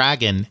find this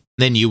dragon,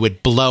 then you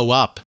would blow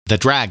up the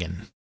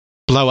dragon.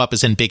 Blow up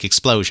as in big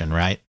explosion,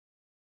 right?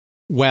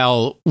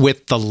 Well,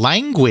 with the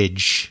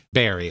language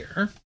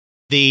barrier,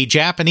 the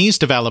Japanese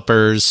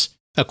developers,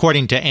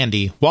 according to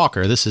Andy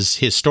Walker, this is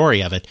his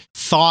story of it,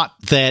 thought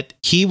that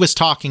he was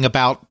talking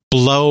about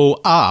blow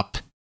up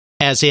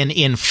as in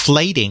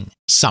inflating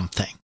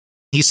something.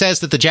 He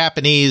says that the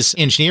Japanese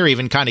engineer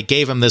even kind of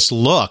gave him this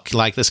look,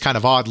 like this kind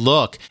of odd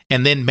look,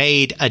 and then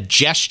made a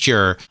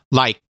gesture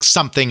like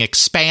something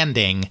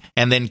expanding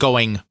and then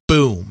going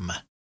boom.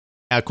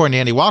 According to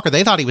Andy Walker,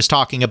 they thought he was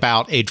talking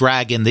about a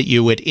dragon that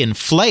you would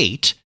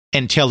inflate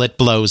until it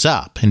blows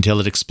up,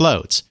 until it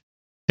explodes.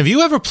 Have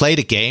you ever played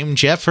a game,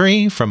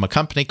 Jeffrey, from a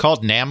company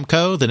called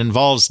Namco that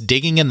involves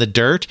digging in the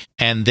dirt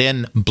and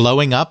then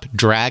blowing up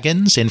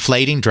dragons,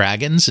 inflating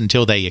dragons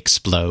until they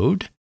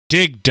explode?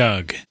 Dig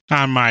Dug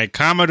on my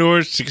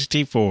Commodore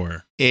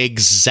 64.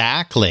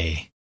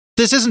 Exactly.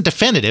 This isn't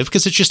definitive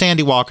because it's just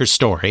Andy Walker's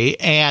story,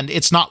 and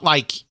it's not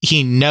like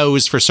he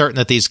knows for certain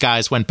that these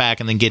guys went back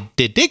and then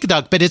did Dig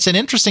Dug, but it's an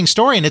interesting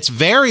story, and it's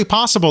very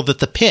possible that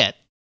The Pit,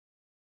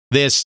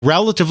 this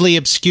relatively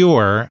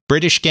obscure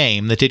British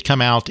game that did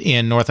come out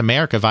in North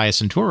America via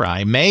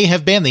Centauri, may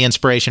have been the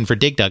inspiration for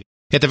Dig Dug.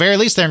 At the very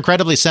least, they're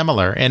incredibly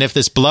similar, and if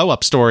this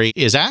blow-up story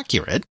is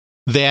accurate,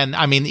 then,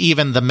 I mean,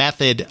 even the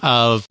method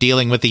of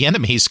dealing with the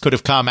enemies could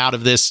have come out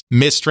of this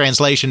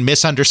mistranslation,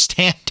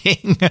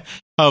 misunderstanding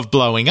of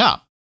blowing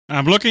up.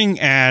 I'm looking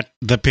at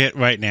The Pit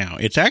right now.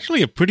 It's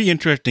actually a pretty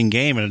interesting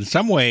game, and in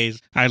some ways,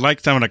 I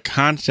like some of the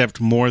concept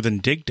more than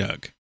Dig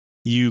Dug.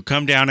 You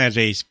come down as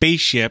a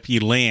spaceship, you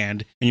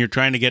land, and you're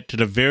trying to get to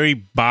the very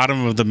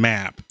bottom of the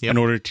map in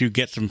order to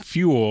get some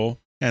fuel,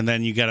 and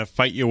then you got to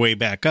fight your way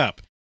back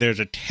up. There's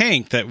a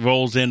tank that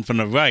rolls in from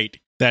the right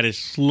that is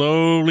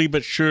slowly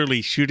but surely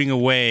shooting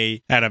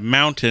away at a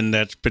mountain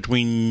that's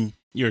between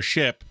your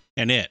ship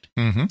and it.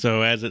 Mm-hmm.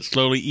 So as it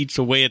slowly eats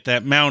away at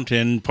that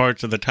mountain,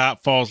 parts of the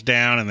top falls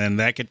down, and then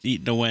that gets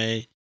eaten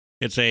away.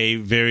 It's a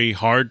very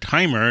hard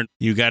timer.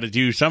 You got to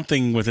do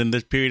something within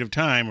this period of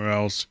time or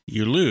else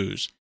you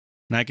lose.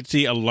 And I could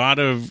see a lot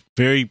of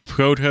very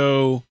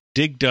proto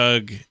Dig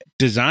Dug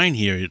design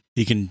here.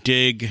 You can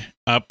dig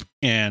up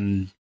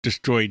and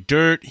destroy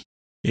dirt.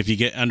 If you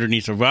get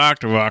underneath a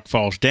rock, the rock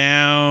falls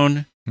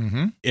down.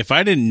 Mm-hmm. If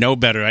I didn't know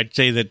better, I'd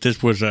say that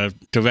this was a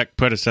direct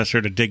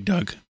predecessor to Dig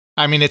Dug.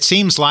 I mean, it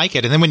seems like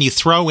it. And then when you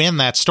throw in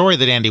that story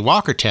that Andy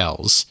Walker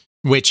tells,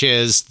 which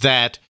is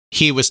that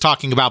he was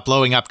talking about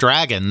blowing up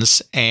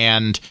dragons,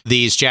 and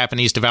these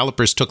Japanese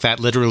developers took that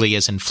literally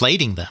as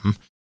inflating them,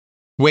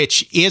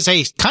 which is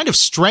a kind of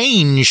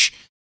strange...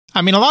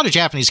 I mean, a lot of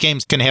Japanese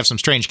games can have some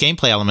strange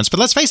gameplay elements, but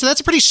let's face it,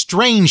 that's a pretty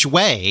strange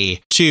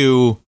way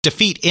to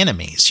defeat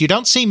enemies. You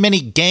don't see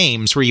many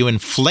games where you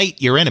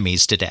inflate your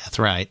enemies to death,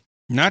 right?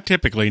 Not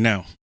typically,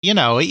 no. You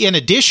know, in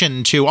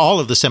addition to all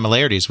of the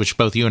similarities, which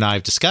both you and I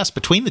have discussed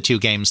between the two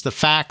games, the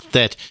fact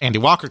that Andy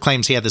Walker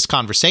claims he had this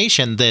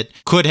conversation that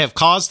could have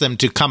caused them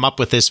to come up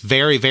with this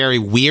very, very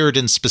weird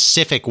and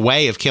specific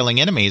way of killing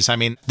enemies. I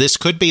mean, this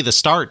could be the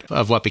start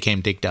of what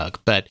became Dig Dug,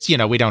 but, you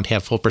know, we don't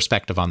have full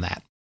perspective on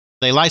that.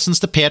 They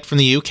licensed The Pit from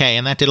the UK,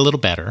 and that did a little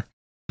better.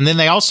 And then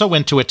they also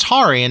went to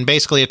Atari, and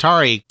basically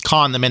Atari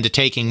conned them into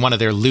taking one of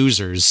their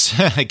losers,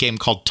 a game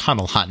called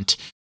Tunnel Hunt.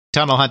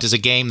 Tunnel Hunt is a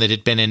game that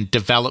had been in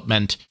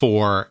development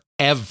for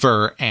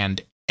ever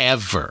and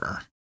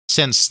ever,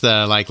 since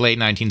the late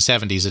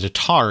 1970s at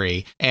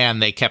Atari,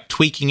 and they kept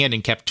tweaking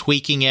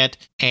it,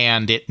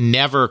 and it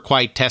never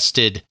quite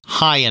tested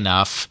high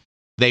enough.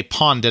 They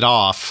pawned it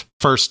off,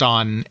 first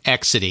on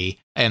Exidy,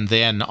 and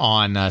then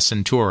on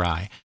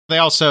Centauri. They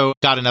also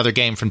got another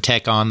game from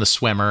Tech-On, The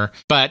Swimmer,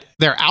 but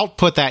their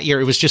output that year,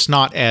 it was just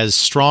not as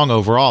strong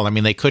overall. I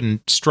mean, they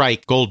couldn't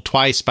strike gold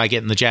twice by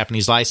getting the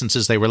Japanese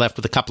licenses. They were left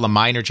with a couple of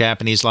minor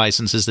Japanese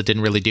licenses that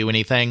didn't really do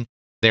anything.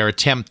 Their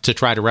attempt to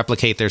try to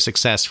replicate their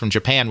success from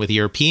Japan with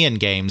European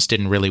games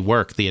didn't really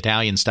work. The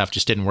Italian stuff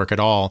just didn't work at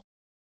all.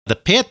 The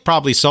Pit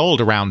probably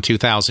sold around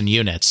 2,000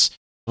 units,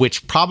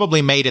 which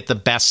probably made it the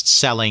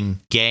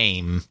best-selling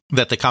game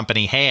that the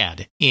company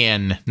had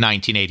in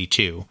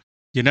 1982.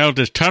 You know,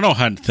 this Tunnel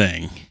Hunt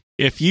thing,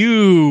 if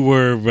you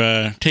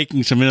were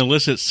taking some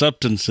illicit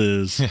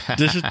substances,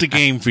 this is the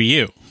game for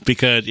you,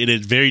 because it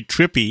is very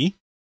trippy.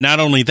 Not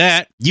only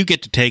that, you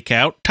get to take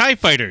out TIE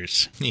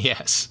fighters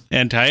Yes.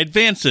 and TIE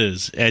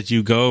advances as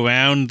you go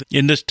around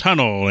in this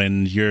tunnel,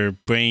 and your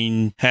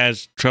brain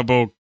has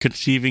trouble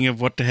conceiving of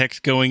what the heck's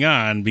going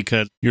on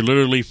because you're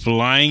literally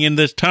flying in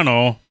this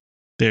tunnel.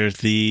 There's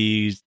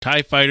these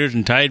TIE fighters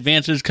and TIE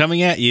advances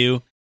coming at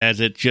you as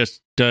it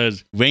just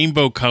does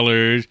rainbow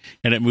colors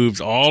and it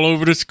moves all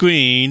over the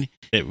screen.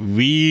 It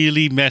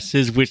really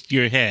messes with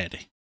your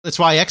head. That's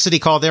why Exidy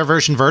called their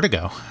version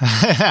Vertigo.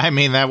 I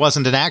mean, that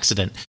wasn't an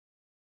accident.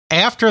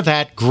 After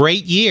that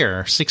great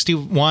year,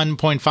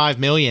 $61.5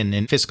 million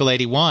in fiscal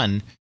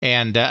 81,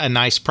 and a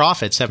nice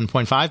profit,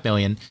 $7.5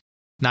 million,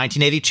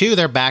 1982,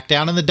 they're back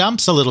down in the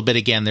dumps a little bit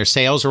again. Their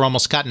sales are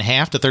almost cut in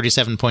half to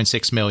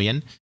 $37.6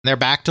 million. They're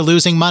back to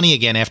losing money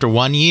again after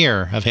 1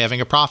 year of having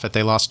a profit.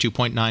 They lost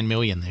 $2.9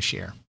 million this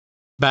year.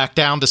 Back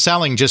down to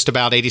selling just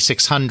about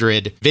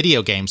 8,600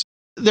 video games.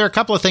 There are a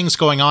couple of things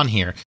going on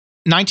here.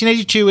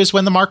 1982 is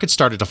when the market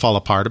started to fall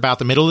apart. About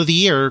the middle of the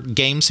year,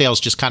 game sales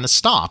just kind of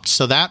stopped.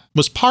 So that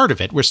was part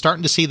of it. We're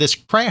starting to see this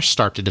crash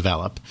start to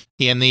develop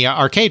in the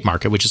arcade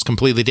market, which is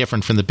completely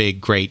different from the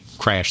big, great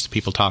crash that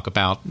people talk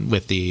about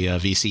with the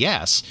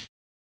VCS.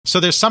 So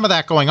there's some of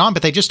that going on,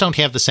 but they just don't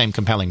have the same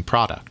compelling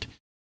product.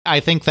 I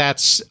think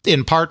that's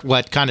in part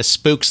what kind of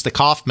spooks the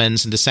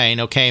Kaufmans into saying,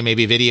 okay,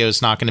 maybe video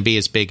is not going to be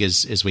as big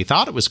as we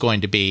thought it was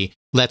going to be.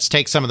 Let's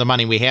take some of the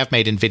money we have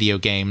made in video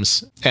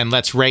games and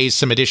let's raise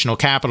some additional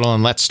capital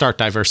and let's start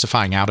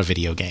diversifying out of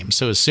video games.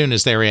 So as soon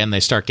as they're in,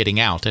 they start getting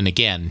out. And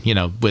again,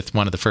 with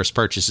one of the first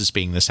purchases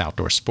being this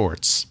outdoor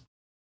sports.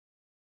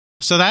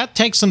 So that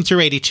takes them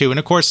through 82. And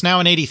of course, now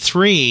in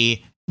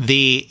 83,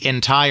 the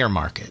entire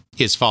market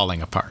is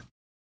falling apart.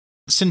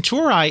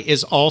 Centauri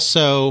is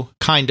also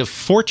kind of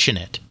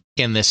fortunate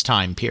in this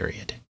time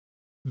period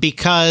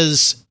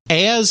because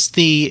as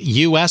the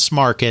US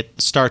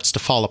market starts to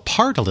fall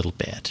apart a little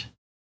bit,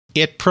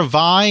 it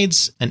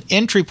provides an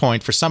entry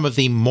point for some of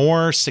the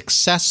more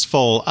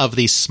successful of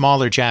these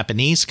smaller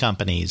Japanese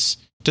companies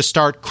to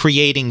start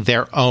creating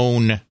their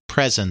own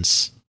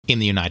presence in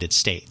the United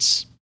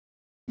States.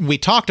 We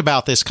talked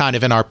about this kind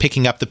of in our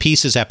Picking Up the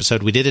Pieces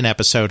episode. We did an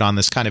episode on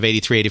this kind of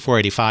 83, 84,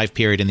 85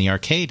 period in the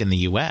arcade in the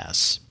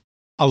US.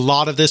 A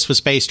lot of this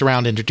was based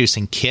around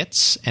introducing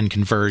kits and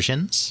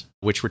conversions,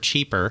 which were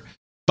cheaper,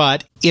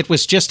 but it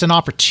was just an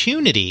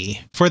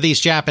opportunity for these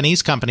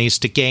Japanese companies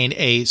to gain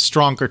a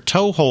stronger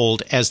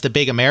toehold as the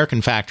big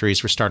American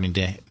factories were starting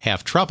to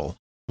have trouble.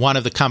 One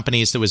of the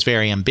companies that was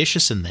very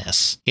ambitious in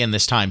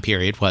this time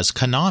period was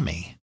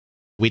Konami.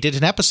 We did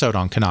an episode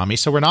on Konami,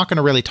 so we're not going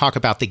to really talk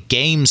about the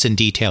games in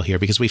detail here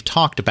because we've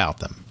talked about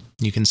them.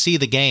 You can see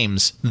the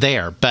games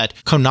there, but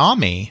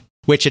Konami,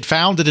 which had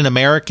founded an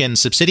American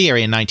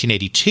subsidiary in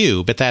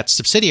 1982, but that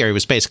subsidiary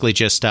was basically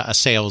just a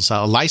sales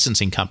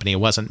licensing company. It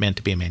wasn't meant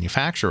to be a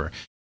manufacturer.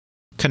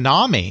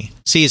 Konami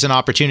sees an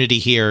opportunity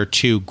here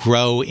to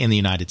grow in the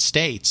United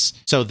States,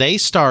 so they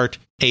start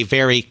a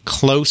very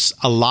close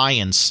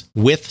alliance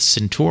with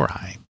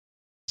Centauri.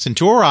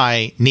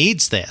 Centauri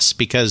needs this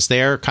because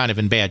they're kind of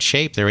in bad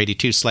shape. Their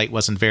 82 slate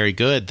wasn't very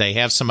good. They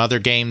have some other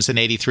games in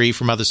 83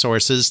 from other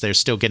sources. They're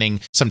still getting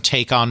some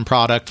take-on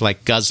product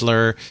like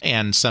Guzzler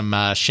and some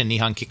Shin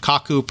Nihon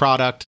Kikaku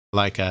product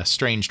like a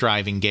strange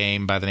driving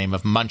game by the name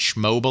of Munch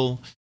Mobile.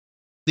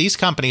 These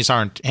companies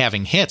aren't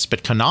having hits,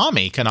 but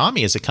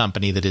Konami is a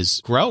company that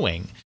is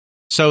growing.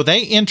 So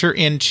they enter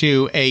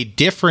into a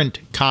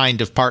different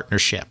kind of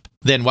partnership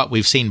than what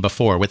we've seen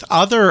before with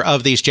other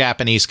of these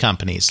Japanese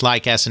companies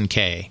like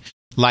SNK,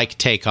 like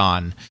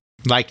Take-On,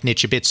 like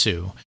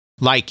Nichibitsu,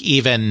 like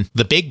even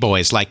the big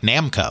boys like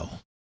Namco.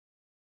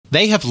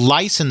 They have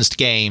licensed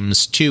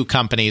games to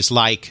companies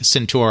like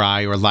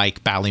Centauri or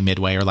like Bally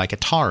Midway or like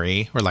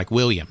Atari or like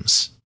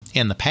Williams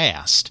in the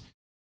past.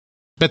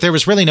 But there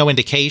was really no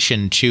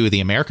indication to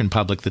the American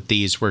public that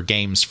these were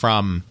games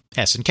from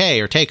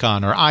SNK or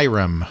Take-On or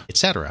Irem,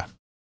 etc.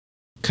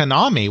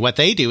 Konami, what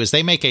they do is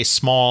they make a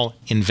small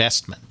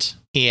investment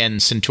in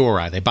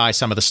Centauri. They buy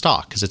some of the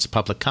stock because it's a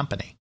public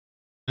company.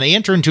 And they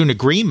enter into an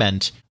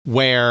agreement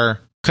where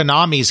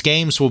Konami's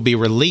games will be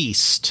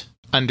released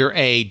under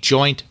a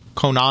joint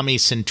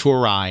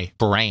Konami-Centauri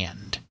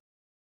brand.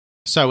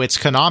 So it's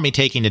Konami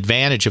taking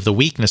advantage of the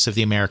weakness of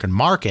the American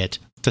market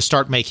to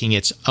start making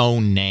its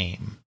own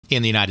name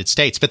in the United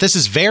States. But this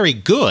is very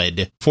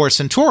good for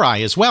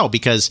Centauri as well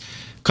because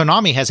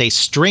Konami has a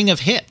string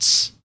of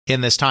hits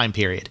in this time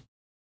period.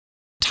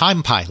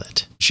 Time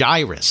Pilot,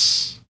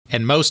 Gyrus,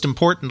 and most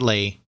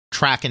importantly,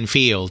 Track and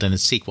Field and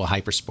its sequel,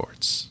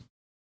 Hypersports.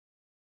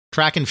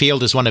 Track and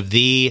Field is one of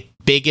the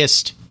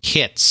biggest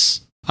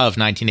hits of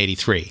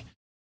 1983.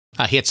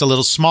 Hit's a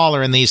little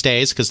smaller in these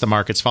days because the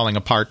market's falling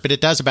apart, but it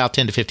does about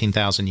 10 to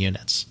 15,000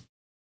 units.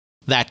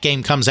 That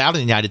game comes out in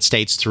the United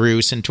States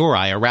through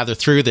Centauri, or rather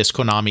through this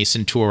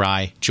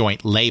Konami-Centauri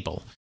joint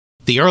label.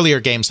 The earlier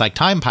games like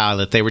Time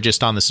Pilot, they were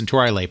just on the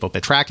Centauri label,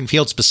 but Track and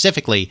Field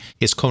specifically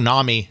is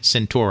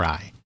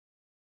Konami-Centauri,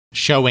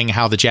 showing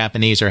how the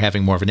Japanese are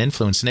having more of an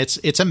influence, and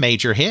it's a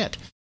major hit.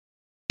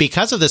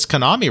 Because of this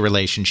Konami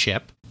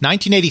relationship,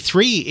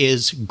 1983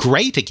 is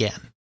great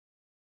again.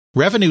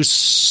 Revenues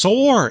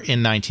soar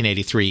in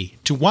 1983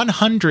 to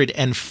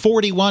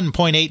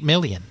 $141.8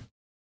 million.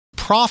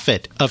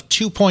 Profit of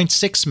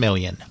 $2.6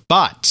 million.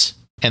 But,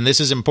 and this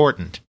is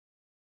important,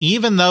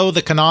 even though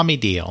the Konami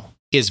deal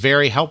is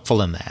very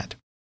helpful in that,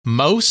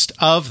 most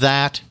of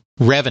that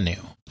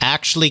revenue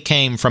actually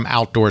came from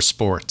outdoor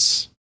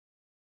sports.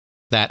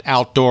 That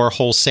outdoor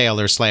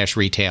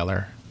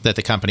wholesaler/retailer that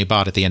the company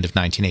bought at the end of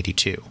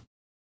 1982.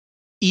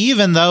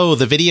 Even though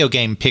the video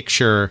game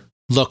picture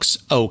looks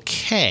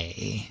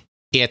okay,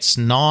 it's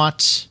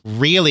not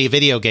really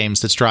video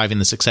games that's driving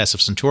the success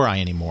of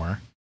Suntory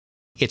anymore.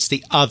 It's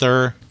the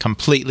other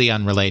completely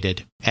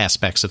unrelated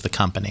aspects of the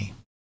company.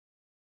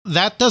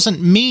 That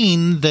doesn't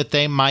mean that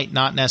they might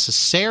not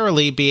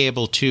necessarily be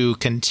able to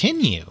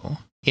continue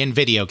in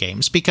video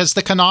games, because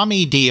the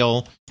Konami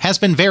deal has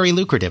been very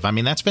lucrative. I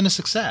mean, that's been a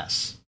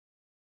success.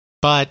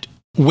 But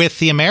with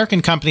the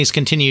American companies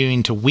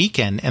continuing to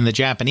weaken and the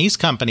Japanese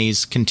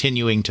companies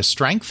continuing to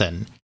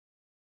strengthen,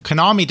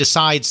 Konami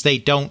decides they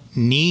don't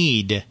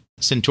need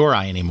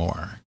Suntory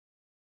anymore.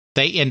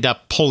 They end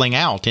up pulling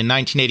out. In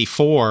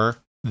 1984,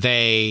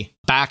 they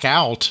back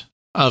out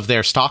of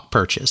their stock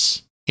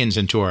purchase in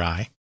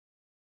Suntory.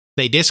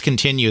 They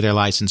discontinue their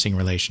licensing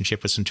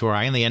relationship with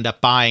Suntory, and they end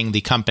up buying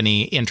the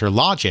company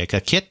Interlogic,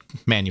 a kit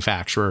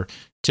manufacturer,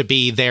 to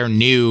be their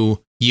new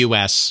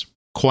U.S.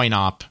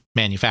 coin-op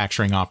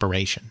manufacturing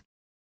operation.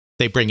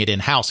 They bring it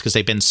in-house because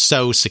they've been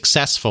so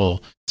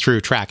successful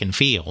through track and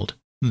field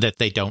that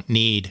they don't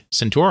need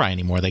Suntory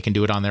anymore. They can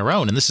do it on their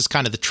own. And this is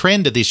kind of the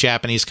trend of these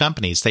Japanese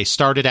companies. They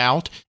started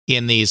out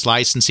in these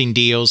licensing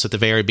deals at the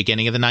very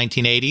beginning of the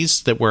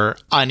 1980s that were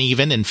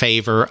uneven in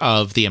favor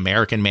of the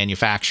American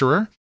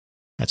manufacturer.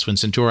 That's when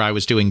Suntory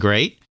was doing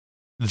great.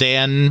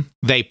 Then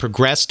they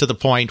progressed to the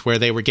point where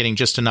they were getting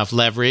just enough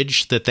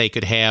leverage that they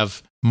could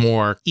have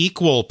more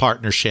equal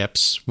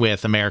partnerships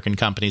with American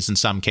companies in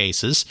some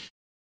cases.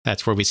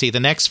 That's where we see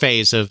the next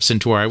phase of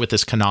Suntory with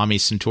this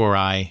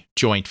Konami-Suntory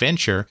joint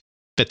venture.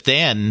 But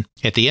then,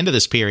 at the end of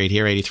this period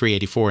here, 83,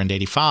 84, and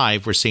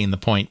 85, we're seeing the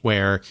point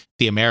where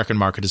the American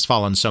market has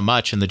fallen so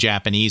much and the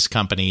Japanese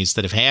companies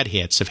that have had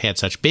hits have had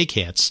such big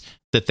hits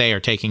that they are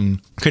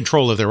taking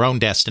control of their own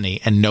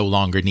destiny and no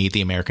longer need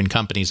the American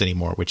companies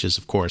anymore, which is,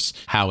 of course,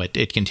 how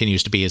it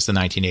continues to be as the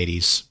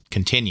 1980s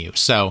continue.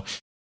 So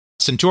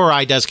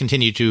Suntory does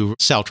continue to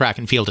sell track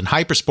and field and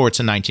hypersports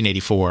in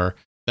 1984,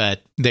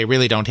 but they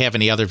really don't have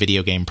any other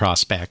video game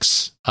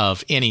prospects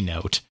of any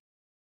note.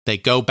 They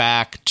go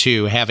back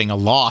to having a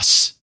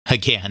loss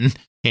again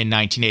in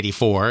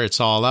 1984. It's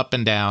all up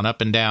and down, up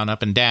and down,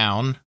 up and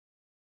down.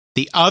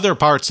 The other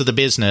parts of the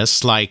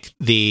business, like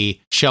the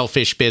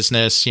shellfish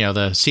business,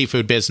 the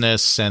seafood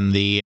business, and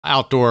the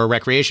outdoor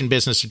recreation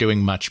business, are doing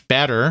much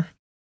better.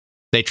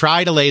 They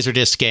tried a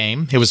Laserdisc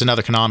game. It was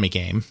another Konami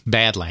game,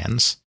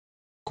 Badlands.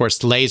 Of course,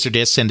 the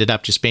Laserdisc ended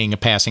up just being a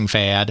passing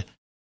fad,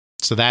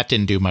 so that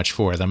didn't do much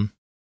for them.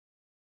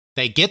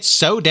 They get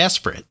so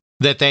desperate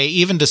that they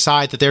even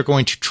decide that they're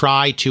going to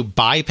try to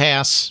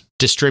bypass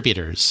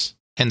distributors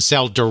and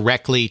sell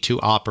directly to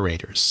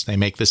operators. They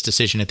make this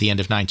decision at the end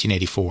of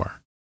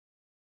 1984.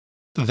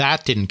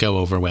 That didn't go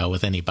over well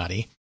with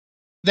anybody.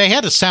 They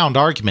had a sound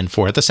argument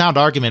for it. The sound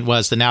argument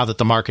was that now that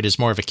the market is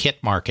more of a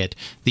kit market,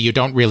 that you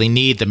don't really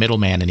need the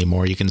middleman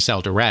anymore. You can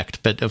sell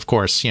direct. But of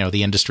course,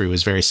 the industry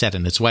was very set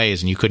in its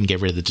ways, and you couldn't get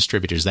rid of the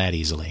distributors that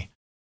easily.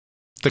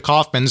 The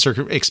Kaufmans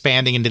are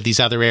expanding into these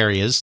other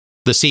areas.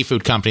 The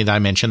seafood company that I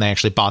mentioned, they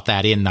actually bought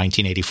that in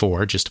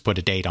 1984, just to put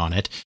a date on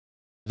it.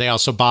 They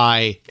also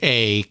buy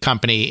a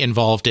company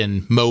involved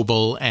in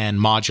mobile and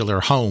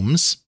modular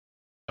homes.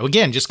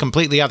 Again, just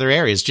completely other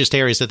areas, just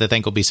areas that they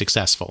think will be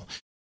successful.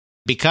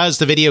 Because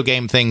the video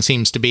game thing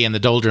seems to be in the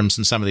doldrums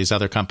and some of these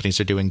other companies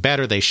are doing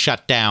better, they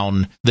shut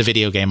down the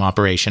video game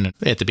operation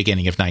at the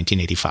beginning of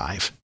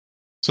 1985.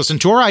 So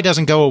Suntory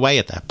doesn't go away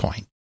at that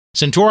point.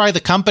 Suntory, the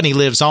company,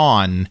 lives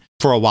on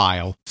for a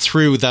while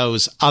through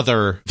those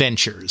other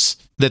ventures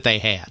that they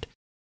had.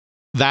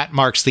 That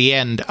marks the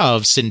end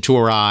of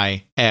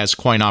Suntory as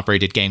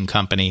coin-operated game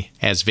company,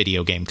 as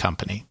video game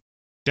company.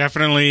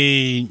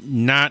 Definitely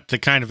not the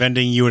kind of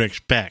ending you would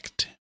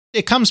expect.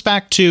 It comes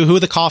back to who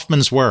the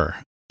Kaufmans were.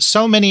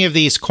 So many of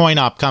these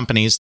coin-op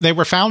companies, they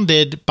were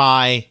founded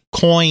by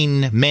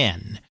coin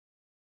men.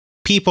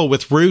 People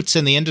with roots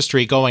in the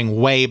industry going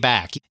way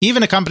back.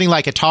 Even a company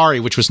like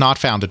Atari, which was not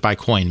founded by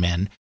coin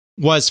men,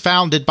 was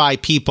founded by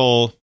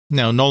people,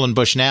 Nolan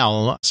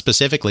Bushnell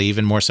specifically,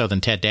 even more so than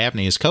Ted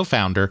Dabney, his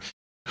co-founder,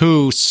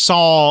 who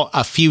saw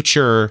a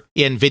future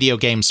in video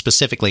games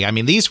specifically. I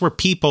mean, these were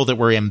people that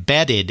were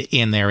embedded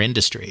in their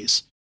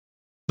industries.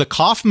 The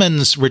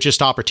Kaufmans were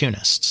just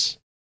opportunists.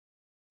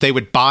 They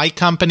would buy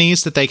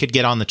companies that they could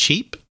get on the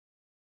cheap.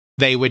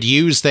 They would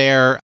use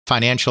their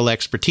financial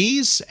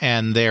expertise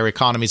and their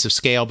economies of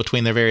scale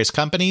between their various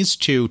companies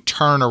to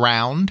turn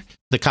around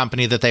the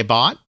company that they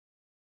bought.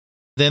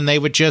 Then they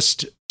would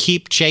just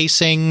keep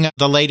chasing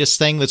the latest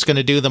thing that's going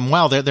to do them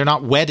well. They're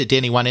not wedded to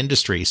any one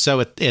industry.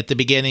 So at the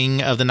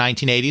beginning of the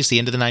 1980s, the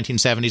end of the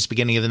 1970s,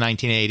 beginning of the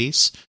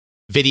 1980s,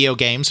 video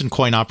games and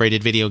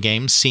coin-operated video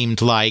games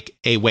seemed like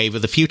a wave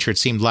of the future. It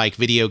seemed like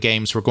video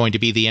games were going to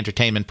be the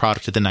entertainment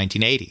product of the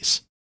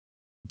 1980s.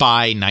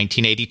 By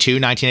 1982,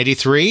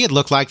 1983, it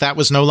looked like that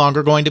was no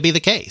longer going to be the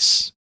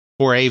case.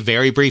 For a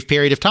very brief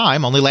period of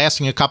time, only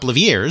lasting a couple of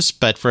years,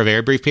 but for a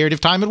very brief period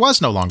of time, it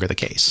was no longer the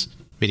case.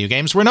 Video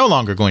games were no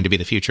longer going to be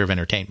the future of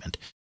entertainment.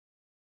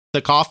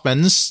 The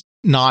Kaufmans,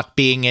 not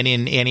being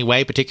in any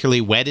way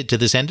particularly wedded to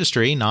this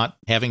industry, not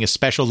having a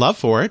special love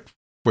for it,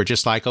 were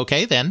just like,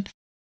 okay, then,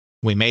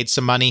 we made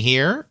some money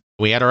here,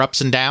 we had our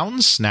ups and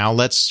downs, now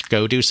let's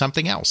go do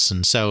something else.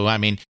 And so, I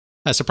mean,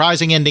 a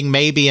surprising ending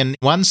maybe in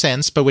one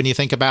sense, but when you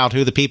think about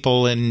who the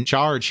people in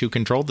charge who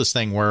controlled this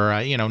thing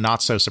were,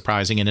 not so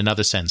surprising in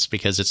another sense,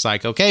 because it's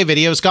like, okay,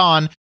 video's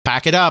gone,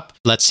 pack it up,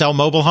 let's sell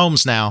mobile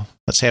homes now.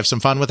 Let's have some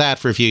fun with that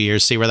for a few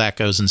years, see where that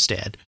goes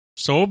instead.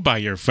 Sold by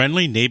your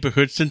friendly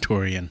neighborhood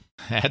Centurion.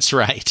 That's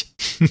right.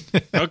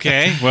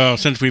 Okay, well,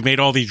 since we made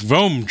all these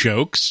Rome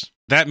jokes,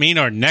 that mean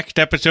our next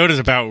episode is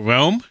about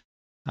Rome?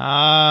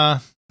 I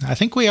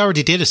think we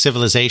already did a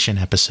civilization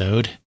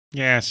episode.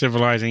 Yeah,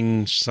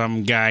 civilizing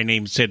some guy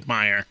named Sid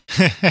Meier.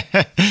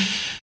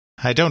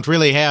 I don't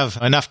really have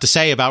enough to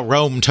say about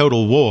Rome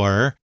Total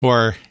War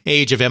or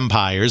Age of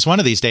Empires. One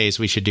of these days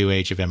we should do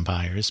Age of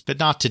Empires, but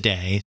not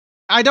today.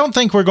 I don't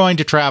think we're going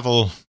to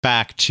travel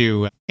back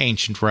to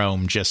ancient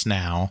Rome just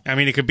now. I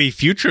mean, it could be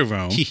future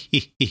Rome.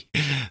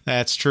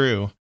 That's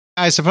true.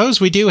 I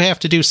suppose we do have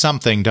to do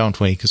something, don't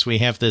we? Because we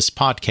have this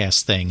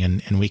podcast thing,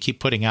 and we keep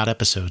putting out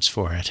episodes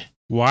for it.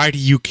 Why do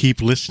you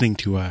keep listening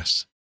to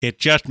us? It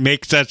just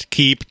makes us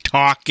keep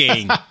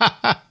talking.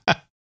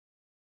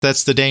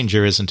 That's the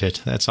danger, isn't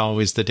it? That's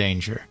always the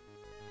danger.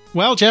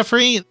 Well,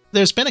 Jeffrey,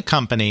 there's been a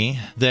company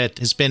that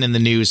has been in the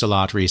news a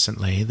lot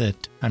recently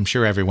that I'm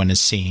sure everyone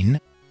has seen.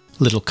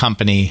 Little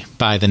company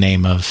by the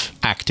name of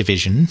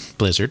Activision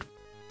Blizzard.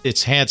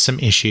 It's had some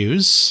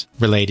issues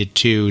related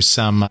to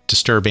some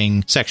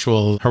disturbing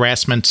sexual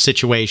harassment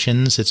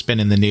situations. It's been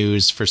in the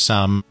news for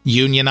some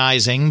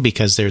unionizing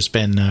because there's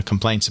been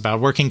complaints about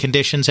working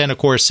conditions. And of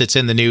course, it's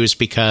in the news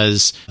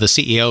because the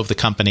CEO of the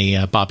company,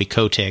 Bobby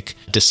Kotick,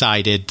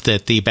 decided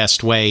that the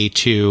best way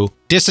to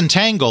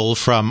disentangle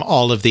from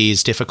all of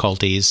these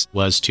difficulties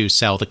was to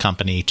sell the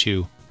company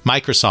to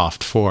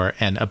Microsoft for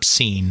an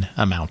obscene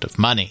amount of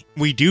money.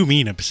 We do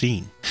mean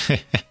obscene.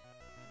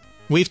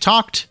 We've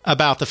talked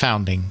about the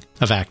founding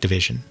of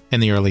Activision in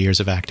the early years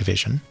of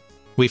Activision.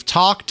 We've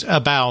talked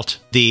about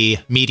the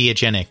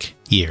Mediagenic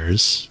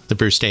years, the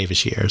Bruce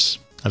Davis years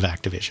of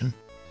Activision.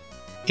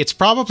 It's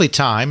probably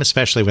time,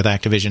 especially with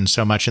Activision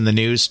so much in the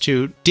news,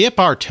 to dip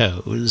our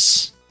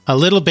toes a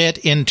little bit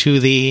into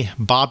the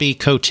Bobby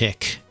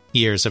Kotick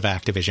years of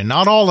Activision.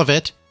 Not all of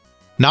it,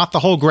 not the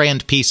whole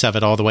grand piece of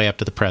it all the way up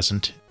to the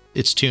present.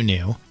 It's too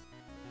new.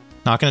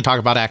 Not going to talk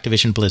about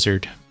Activision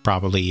Blizzard,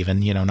 probably even,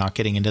 not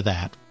getting into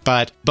that.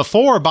 But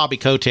before Bobby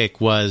Kotick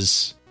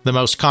was the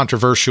most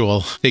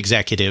controversial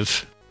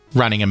executive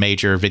running a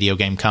major video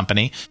game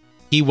company,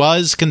 he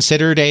was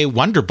considered a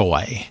wonder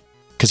boy,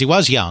 because he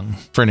was young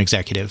for an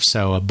executive,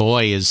 so a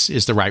boy is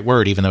the right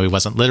word, even though he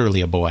wasn't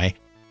literally a boy,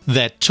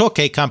 that took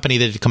a company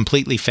that had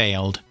completely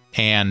failed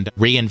and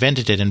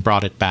reinvented it and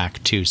brought it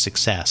back to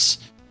success.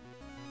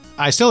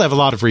 I still have a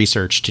lot of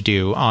research to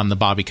do on the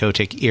Bobby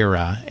Kotick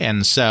era,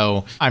 and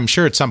so I'm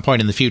sure at some point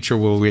in the future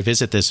we'll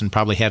revisit this and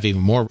probably have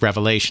even more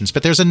revelations.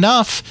 But there's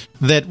enough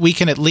that we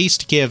can at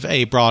least give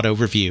a broad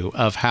overview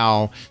of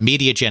how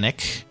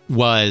Mediagenic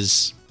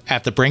was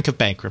at the brink of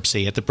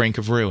bankruptcy, at the brink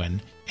of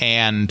ruin,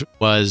 and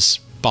was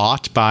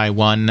bought by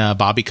one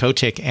Bobby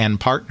Kotick and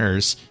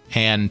partners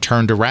and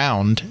turned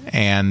around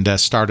and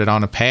started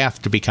on a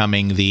path to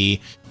becoming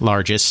the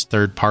largest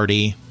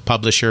third-party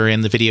publisher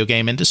in the video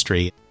game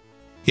industry.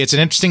 It's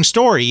an interesting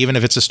story, even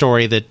if it's a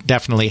story that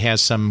definitely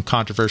has some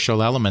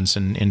controversial elements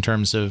in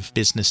terms of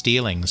business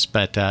dealings,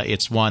 but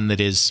it's one that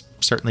is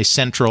certainly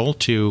central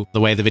to the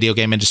way the video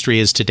game industry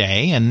is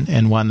today,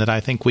 and one that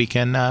I think we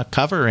can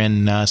cover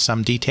in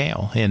some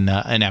detail in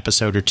an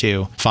episode or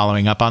two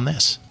following up on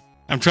this.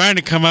 I'm trying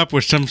to come up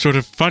with some sort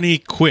of funny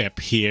quip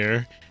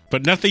here,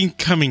 but nothing's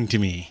coming to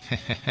me.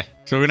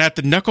 So we're going to have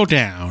to knuckle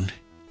down,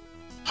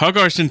 hug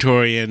our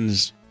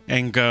Centurions,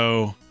 and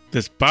go,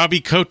 this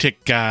Bobby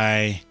Kotick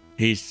guy...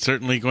 He's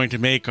certainly going to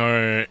make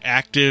our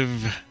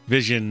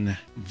Activision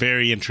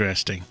very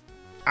interesting.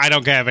 I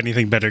don't have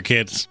anything better,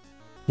 kids.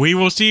 We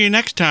will see you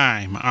next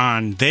time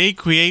on They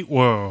Create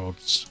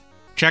Worlds.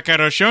 Check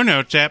out our show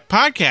notes at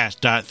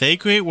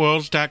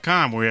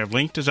podcast.theycreateworlds.com, where we have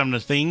links to some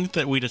of the things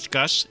that we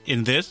discuss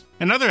in this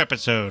and other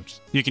episodes.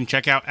 You can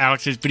check out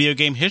Alex's video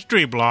game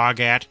history blog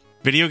at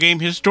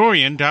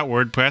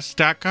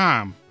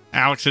videogamehistorian.wordpress.com.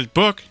 Alex's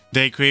book,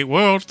 They Create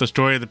Worlds, The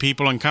Story of the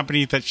People and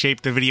Companies That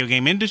Shaped the Video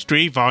Game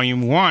Industry,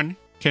 Volume 1,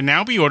 can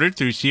now be ordered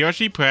through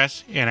CRC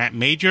Press and at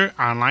major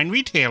online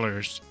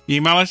retailers.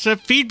 Email us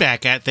at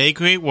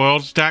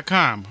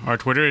feedback@theycreateworlds.com. Our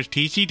Twitter is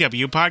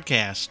TCW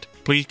Podcast.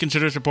 Please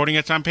consider supporting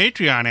us on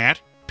Patreon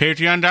at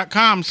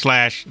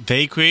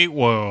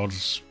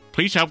patreon.com/theycreateworlds.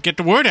 Please help get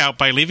the word out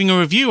by leaving a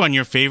review on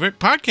your favorite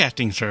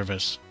podcasting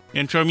service.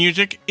 Intro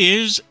music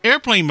is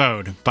Airplane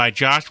Mode by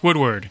Josh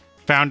Woodward,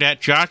 found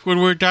at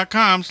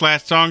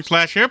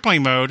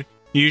joshwoodward.com/song/airplane mode,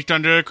 used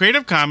under a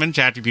Creative Commons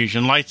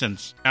Attribution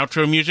License.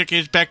 Outro music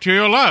is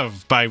Bacterial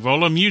Love by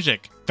Rolla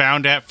Music,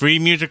 found at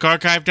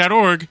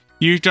freemusicarchive.org,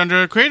 used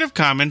under a Creative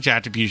Commons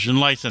Attribution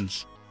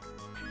License.